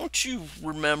minute, don't you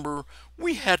remember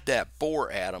we had that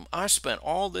Bohr atom? I spent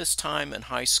all this time in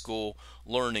high school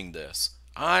learning this.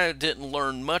 I didn't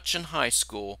learn much in high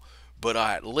school, but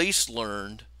I at least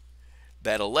learned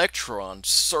that electrons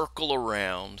circle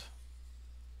around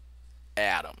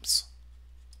atoms.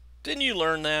 Didn't you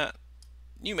learn that?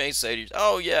 You may say to yourself,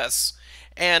 oh yes.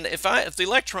 And if the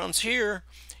electron's here,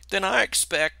 then I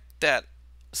expect that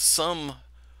some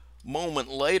moment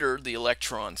later the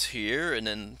electron's here, and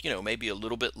then maybe a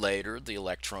little bit later the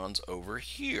electron's over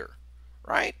here,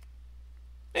 right?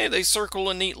 Hey, they circle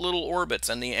in neat little orbits,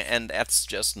 and that's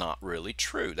just not really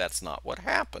true. That's not what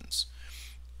happens.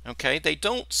 Okay, they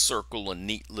don't circle in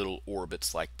neat little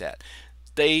orbits like that.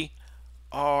 They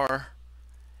are,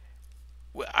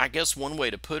 well, I guess one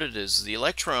way to put it is the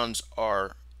electrons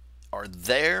are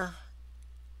there,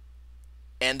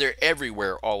 and they're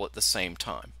everywhere all at the same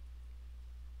time.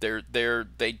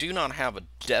 They do not have a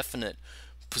definite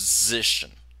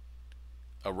position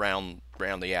around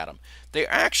the atom. They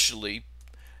actually,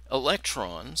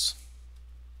 electrons,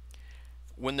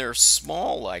 when they're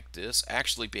small like this,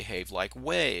 actually behave like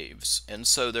waves. And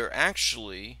so they're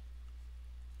actually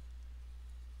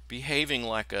behaving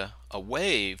like a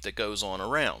wave that goes on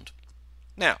around.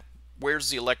 Now, where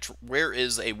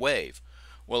is a wave?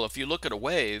 Well, if you look at a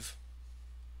wave,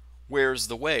 where's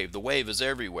the wave? The wave is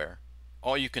everywhere.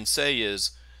 All you can say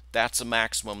is, that's a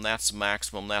maximum, that's a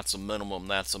maximum, that's a minimum,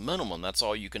 that's a minimum. That's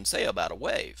all you can say about a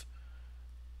wave.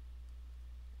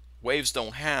 Waves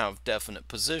don't have definite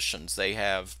positions. They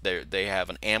have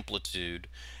an amplitude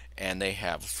and they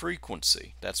have a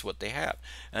frequency. That's what they have.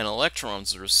 And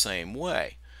electrons are the same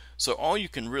way. So all you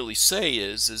can really say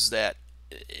is that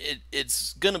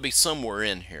it's going to be somewhere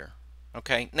in here.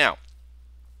 Okay? Now,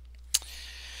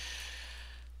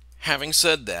 having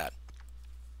said that,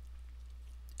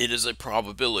 it is a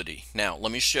probability. Now,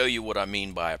 let me show you what I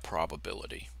mean by a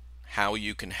probability. How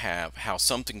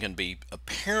something can be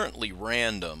apparently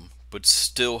random but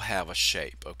still have a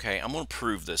shape. Okay, I'm going to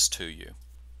prove this to you.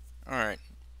 Alright,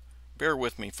 bear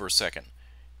with me for a second.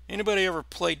 Anybody ever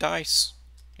play dice?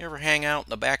 You ever hang out in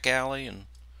the back alley and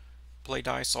play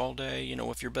dice all day,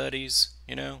 with your buddies?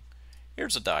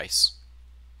 Here's a dice.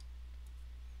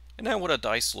 Isn't that what a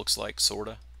dice looks like,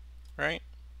 sorta? Right?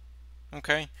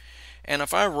 Okay, and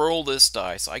if I roll this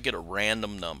dice, I get a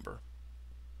random number.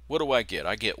 What do I get?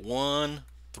 I get 1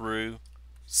 through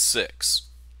 6.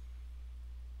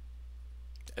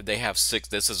 they have six.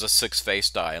 This is a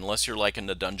six-faced die, unless you're like in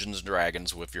the Dungeons and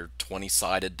Dragons with your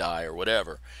 20-sided die or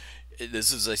whatever.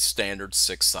 This is a standard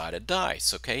six-sided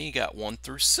dice. Okay, you got 1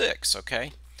 through 6.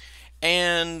 Okay,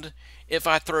 and if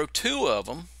I throw two of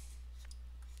them,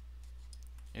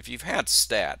 if you've had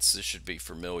stats, this should be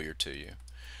familiar to you.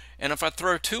 And if I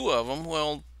throw two of them,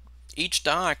 well, each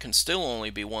die can still only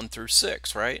be 1 through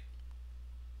 6, right?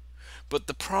 But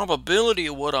the probability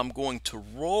of what I'm going to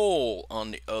roll,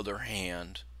 on the other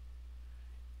hand,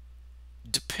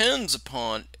 depends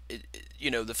upon,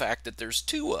 the fact that there's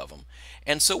two of them.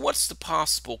 And so what's the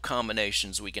possible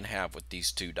combinations we can have with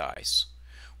these two dice?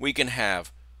 We can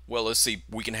have, well, let's see,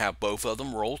 we can have both of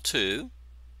them roll 2,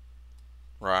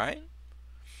 right?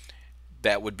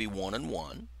 That would be 1 and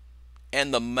 1.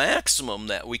 And the maximum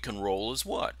that we can roll is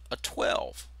what? A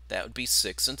 12. That would be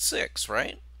 6 and 6,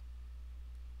 right?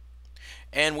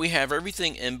 And we have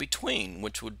everything in between,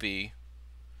 which would be,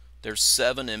 there's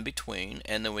 7 in between,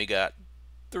 and then we got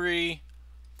 3,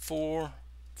 4,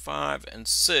 5, and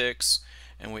 6,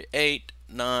 and we 8,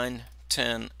 9,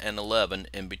 10, and 11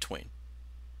 in between.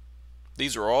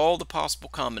 These are all the possible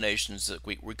combinations that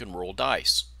we can roll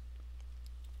dice.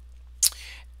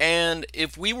 And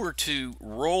if we were to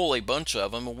roll a bunch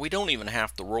of them, we don't even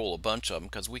have to roll a bunch of them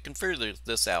because we can figure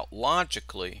this out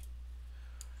logically.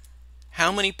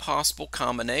 How many possible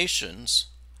combinations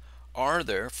are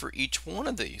there for each one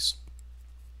of these?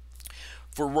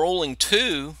 For rolling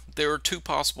 2, there are 2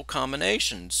 possible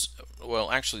combinations.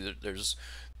 Well, actually, there's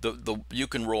you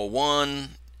can roll 1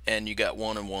 and you got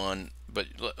 1 and 1, but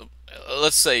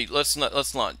let's not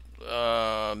let's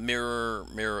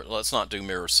not do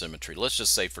mirror symmetry. Let's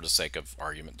just say, for the sake of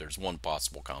argument, there's one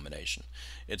possible combination.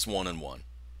 It's 1 and 1.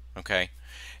 Okay,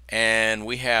 and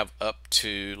we have up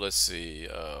to, let's see,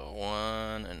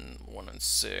 1 and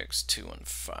 6, 2 and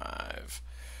 5,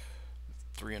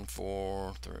 3 and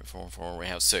 4, 3 and 4 and 4. We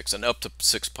have 6, and up to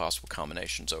 6 possible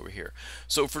combinations over here.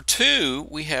 So for 2,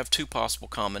 we have 2 possible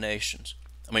combinations.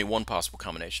 I mean, 1 possible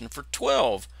combination. For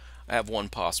 12, I have 1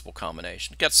 possible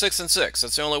combination. Got 6 and 6.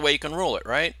 That's the only way you can roll it,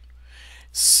 right?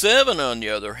 7, on the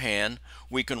other hand,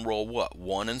 we can roll what?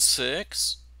 1 and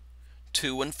 6,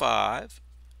 2 and 5,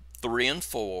 3 and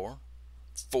 4,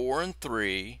 4 and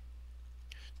 3,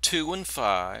 2 and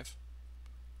 5,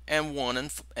 and 1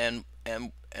 and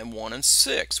 1 and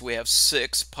 6. We have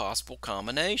 6 possible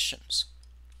combinations.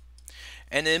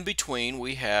 And in between,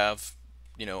 we have,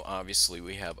 obviously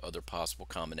we have other possible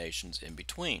combinations in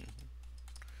between.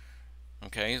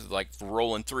 Okay, like for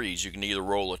rolling 3s, you can either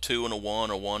roll a 2 and a 1,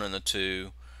 a 1 and a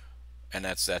 2, and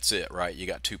that's it, right? You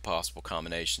got 2 possible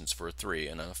combinations for a 3.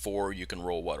 And a 4, you can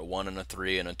roll what? A 1 and a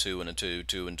 3, and a 2 and a 2,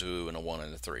 2 and 2, and a 1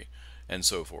 and a 3, and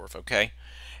so forth. Okay,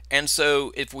 and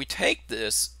so if we take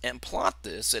this and plot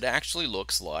this, it actually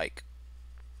looks like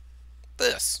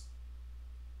this.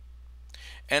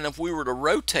 And if we were to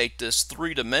rotate this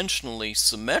 3-dimensionally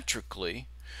symmetrically,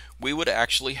 we would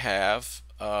actually have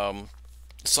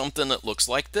something that looks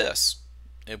like this.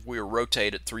 If we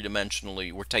rotate it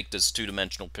 3-dimensionally, or take this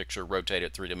 2-dimensional picture, rotate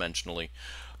it 3-dimensionally,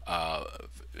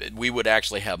 we would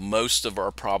actually have most of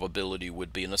our probability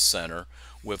would be in the center,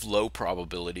 with low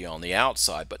probability on the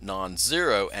outside, but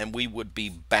non-zero, and we would be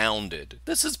bounded.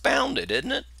 This is bounded,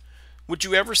 isn't it? Would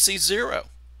you ever see 0?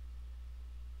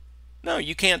 No,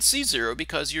 you can't see 0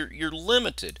 because you're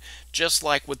limited. Just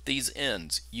like with these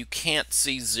n's, you can't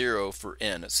see 0 for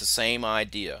n. It's the same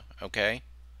idea, okay?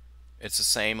 It's the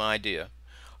same idea.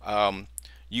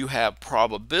 You have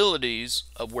probabilities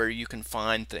of where you can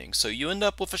find things. So you end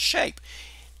up with a shape.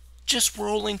 Just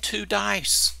rolling 2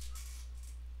 dice.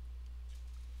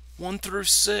 1 through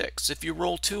 6. If you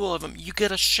roll 2 of them, you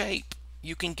get a shape.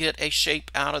 You can get a shape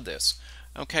out of this.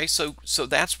 Okay, so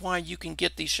that's why you can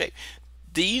get these shapes.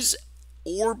 These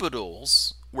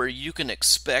orbitals, where you can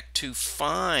expect to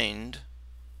find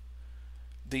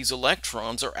these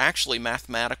electrons, are actually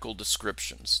mathematical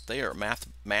descriptions. They are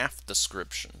math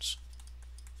descriptions.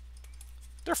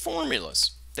 They're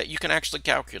formulas that you can actually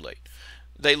calculate.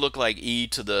 They look like e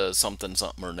to the something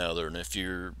something or another, and if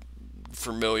you're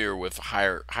familiar with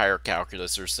higher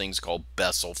calculus, there's things called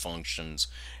Bessel functions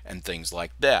and things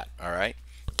like that. All right,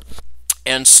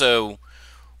 and so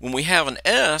when we have an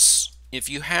S, if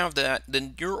you have that,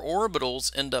 then your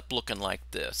orbitals end up looking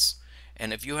like this.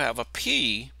 And if you have a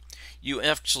p, you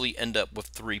actually end up with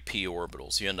 3 p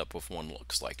orbitals. You end up with one that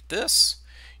looks like this,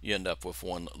 you end up with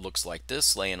one that looks like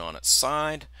this laying on its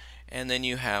side, and then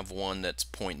you have one that's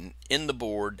pointing in the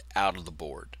board, out of the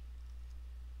board.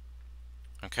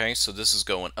 Okay, so this is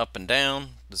going up and down.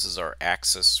 This is our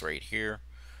axis right here.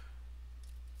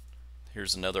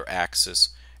 Here's another axis,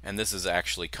 And this is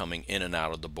actually coming in and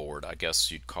out of the board. I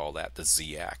guess you'd call that the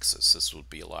z-axis. This would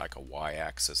be like a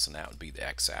y-axis, and that would be the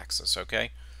x-axis. Okay,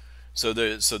 so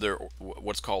they're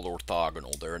what's called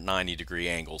orthogonal. They're 90-degree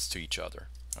angles to each other.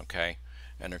 Okay,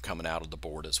 and they're coming out of the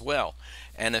board as well.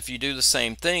 And if you do the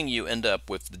same thing, you end up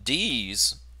with the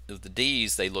D's. The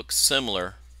D's, they look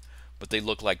similar, but they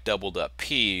look like doubled up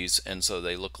P's, and so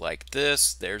they look like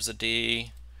this. There's a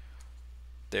D.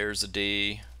 There's a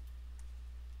D.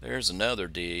 There's another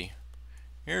D.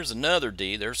 Here's another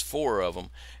D. There's 4 of them.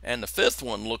 And the 5th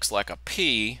one looks like a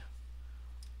P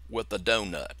with a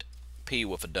donut. P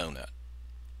with a donut.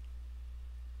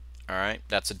 Alright,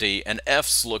 that's a D. And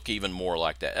F's look even more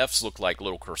like that. F's look like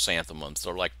little chrysanthemums.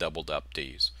 They're like doubled up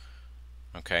D's.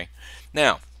 Okay.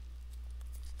 Now,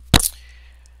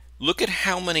 look at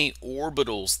how many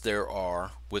orbitals there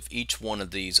are with each one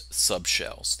of these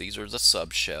subshells. These are the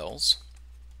subshells.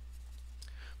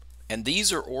 And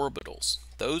these are orbitals.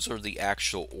 Those are the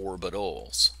actual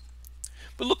orbitals.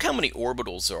 But look how many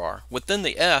orbitals there are. Within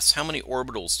the S, how many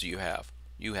orbitals do you have?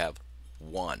 You have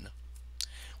 1.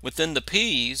 Within the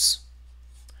P's,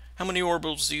 how many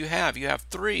orbitals do you have? You have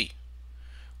 3.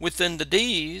 Within the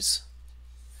D's,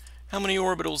 how many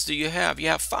orbitals do you have? You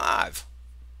have 5.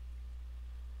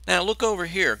 Now look over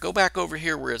here. Go back over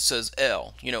here where it says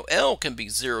L. You know, L can be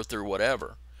 0 through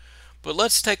whatever. But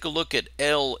let's take a look at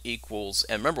L equals,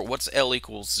 and remember, what's L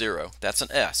equals 0? That's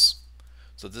an S.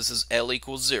 So this is L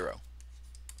equals 0.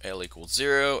 L equals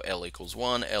 0, L equals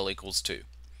 1, L equals 2.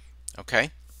 Okay?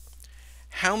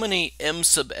 How many M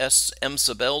sub S, M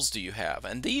sub L's do you have?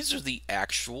 And these are the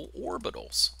actual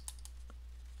orbitals.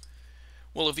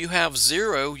 Well, if you have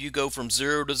 0, you go from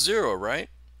 0 to 0, right?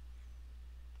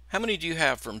 How many do you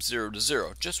have from 0 to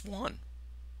 0? Just 1.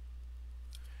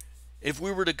 If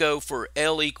we were to go for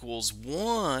L equals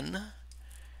 1,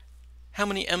 how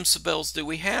many M sub L's do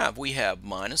we have? We have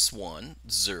 -1,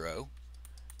 0,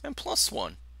 and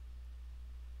 +1.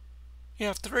 You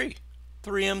have 3.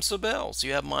 3 M sub L's.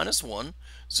 You have -1,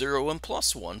 0, and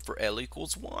 +1 for L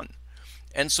equals 1.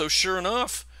 And so sure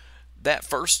enough, that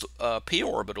first p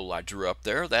orbital I drew up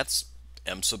there, that's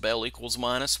M sub L equals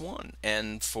 -1.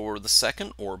 And for the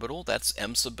second orbital, that's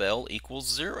M sub L equals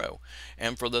 0.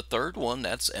 And for the third one,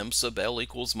 that's M sub L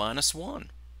equals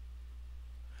 -1.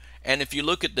 And if you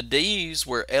look at the D's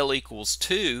where L equals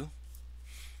 2,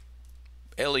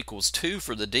 L equals 2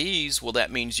 for the D's, well,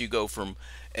 that means you go from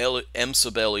M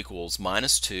sub L equals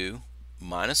 -2,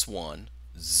 -1,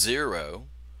 0,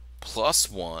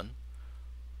 +1.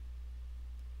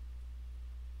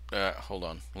 Hold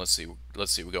on. Let's see.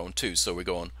 We're going 2. So we're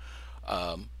going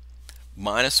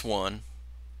 -1.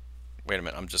 Wait a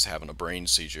minute. I'm just having a brain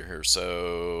seizure here.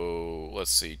 So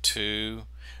let's see. 2.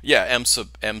 Yeah, M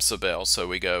sub L. So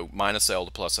we go -L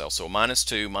to +L. So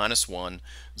 -2, -1,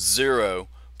 0,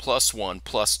 +1,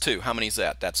 +2. How many is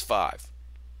that? That's 5.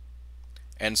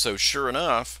 And so sure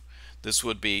enough, this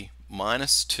would be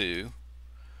 -2,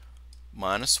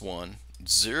 -1,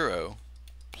 0,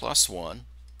 +1,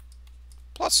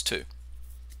 +2.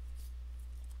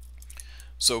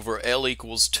 So for L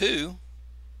equals 2,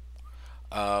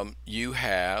 you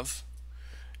have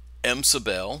M sub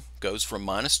L goes from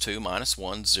 -2,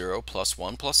 -1, 0,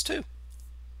 +1, +2.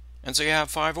 And so you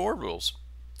have 5 orbitals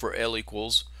for L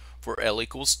equals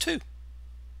 2.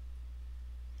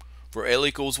 For L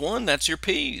equals 1, that's your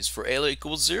P's. For L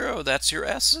equals 0, that's your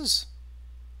S's.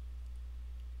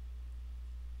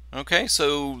 Okay,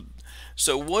 so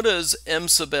what does M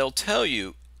sub L tell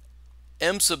you?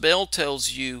 M sub L tells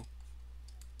you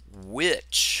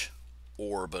which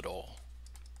orbital.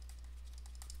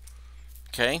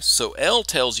 Okay, so L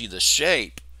tells you the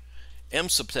shape. M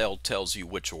sub L tells you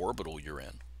which orbital you're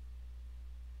in.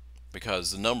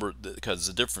 Because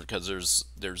there's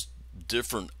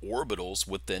different orbitals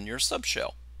within your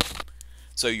subshell.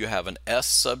 So you have an S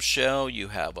subshell, you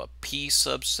have a P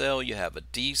subshell, you have a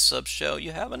D subshell,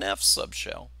 you have an F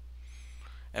subshell.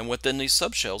 And within these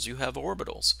subshells you have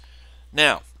orbitals.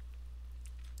 Now,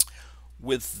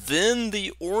 within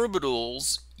the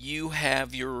orbitals you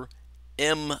have your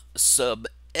M sub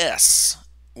S,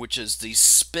 which is the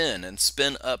spin, and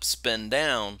spin up, spin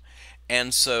down.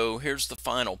 And so here's the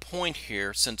final point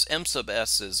here. Since M sub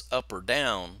S is up or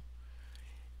down,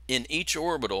 in each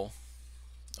orbital,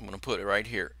 I'm going to put it right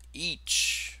here,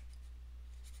 each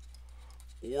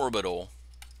orbital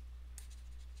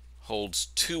holds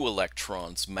 2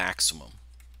 electrons maximum.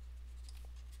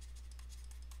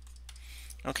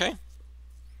 Okay?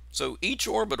 So each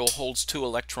orbital holds 2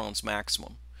 electrons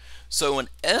maximum. So an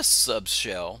S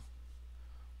subshell,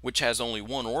 which has only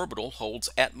 1 orbital, holds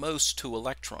at most 2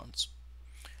 electrons.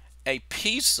 A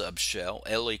P subshell,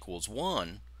 L equals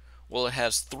 1, Well, it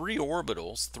has 3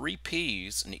 orbitals,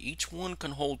 3p's, and each one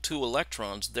can hold 2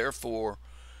 electrons. Therefore,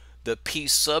 the p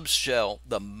subshell,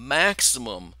 the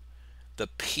maximum the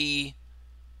p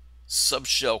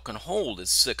subshell can hold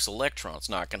is 6 electrons.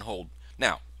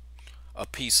 Now, a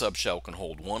p subshell can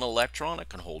hold 1 electron, it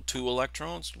can hold 2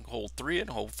 electrons, it can hold 3, it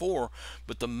can hold 4,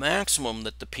 but the maximum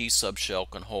that the p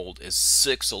subshell can hold is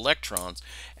 6 electrons,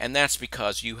 and that's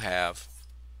because you have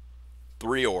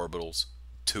 3 orbitals,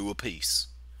 2 apiece.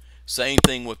 Same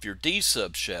thing with your d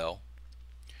subshell.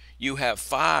 You have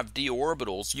 5 d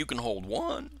orbitals, you can hold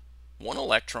 1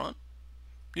 electron,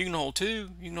 you can hold 2,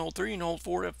 you can hold 3, you can hold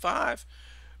 4, and 5.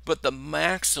 But the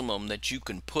maximum that you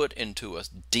can put into a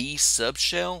d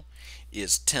subshell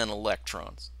is 10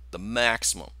 electrons. The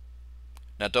maximum.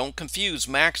 Now don't confuse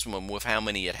maximum with how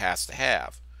many it has to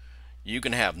have. You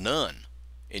can have none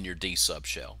in your d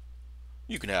subshell.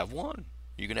 You can have 1.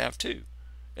 You can have 2.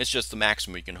 It's just the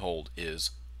maximum you can hold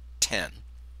is 10.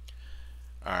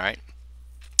 Alright?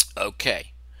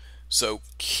 Okay. So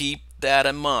keep that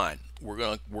in mind.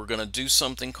 We're gonna do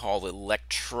something called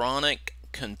electronic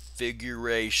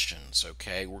configurations.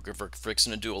 Okay, we're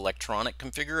fixing to do electronic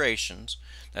configurations.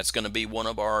 That's going to be one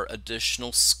of our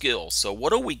additional skills. So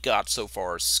what do we got so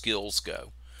far as skills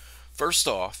go? First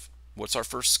off, what's our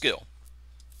first skill?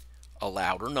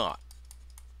 Allowed or not.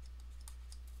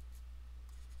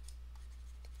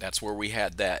 That's where we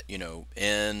had that,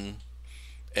 N,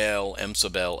 L, M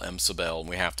sub L, M sub L, and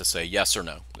we have to say yes or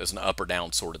no. There's an up or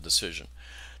down sort of decision.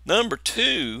 Number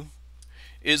 2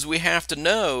 is we have to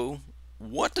know,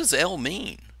 what does L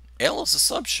mean? L is a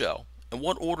subshell. And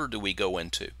what order do we go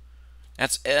into?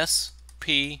 That's S,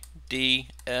 P, D,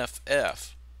 F,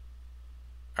 F.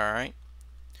 Alright?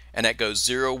 And that goes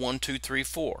 0, 1, 2, 3,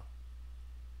 4.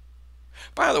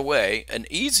 By the way, an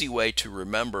easy way to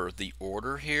remember the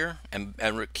order here, and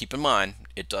keep in mind,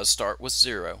 it does start with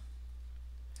 0.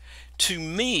 To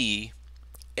me,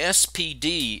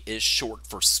 SPD is short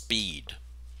for speed.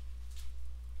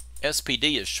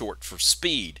 SPD is short for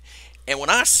speed. And when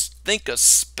I think of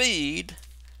speed,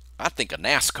 I think of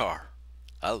NASCAR.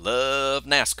 I love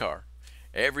NASCAR.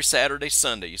 Every Saturday,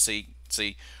 Sunday, you see,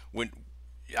 when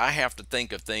I have to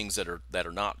think of things that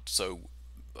are not so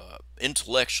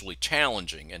intellectually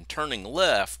challenging, and turning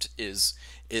left is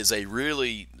a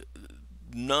really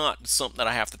not something that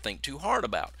I have to think too hard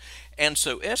about. And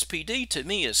so SPD to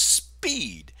me is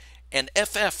speed. And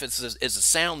FF is a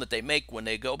sound that they make when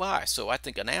they go by. So I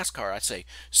think of NASCAR, I say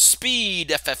speed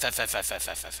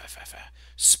FFFFFFFFF,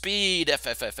 speed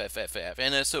FFFFFF,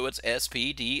 and so it's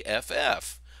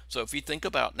SPDFF. So if you think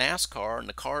about NASCAR and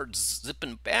the car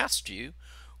zipping past you,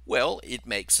 well, it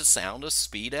makes a sound of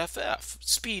speed FF,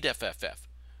 speed FFF.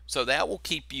 So that will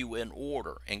keep you in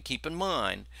order. And keep in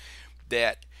mind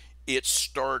that it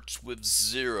starts with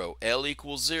 0. L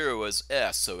equals 0 is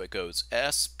S, so it goes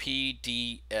S, P,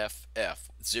 D, F, F.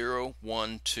 0,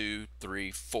 1, 2,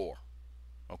 3, 4.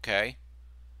 Okay?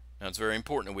 Now it's very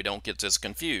important that we don't get this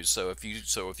confused. So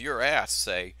if you're asked,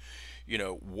 say,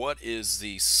 what is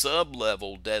the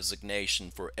sub-level designation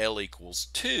for L equals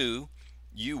 2,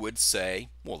 you would say,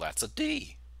 well, that's a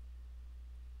D.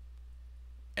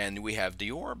 And we have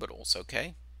d orbitals,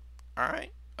 okay? All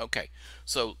right? Okay,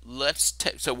 so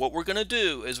so what we're going to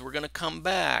do is we're going to come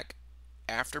back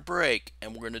after break,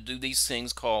 and we're going to do these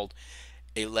things called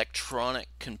electronic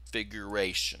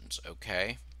configurations,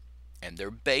 okay? And they're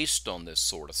based on this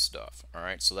sort of stuff. All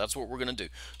right, so that's what we're going to do.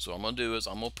 So what I'm going to do is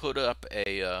I'm going to put up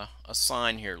a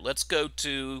sign here. Let's go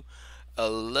to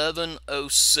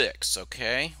 11:06,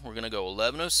 okay? We're going to go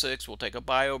 11:06. We'll take a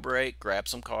bio break, grab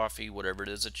some coffee, whatever it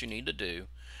is that you need to do.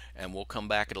 And we'll come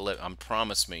back at 11. I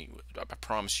promise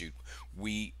you,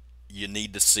 you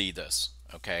need to see this,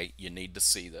 okay? You need to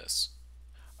see this.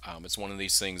 It's one of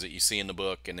these things that you see in the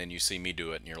book, and then you see me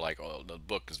do it, and you're like, oh, the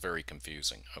book is very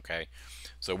confusing, okay?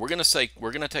 So we're gonna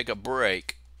take a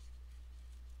break.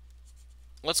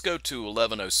 Let's go to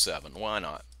 11:07. Why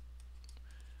not?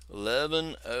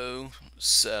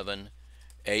 11:07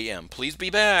 a.m. Please be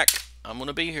back. I'm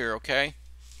gonna be here, okay?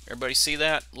 Everybody see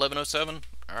that? 11:07.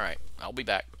 All right, I'll be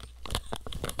back.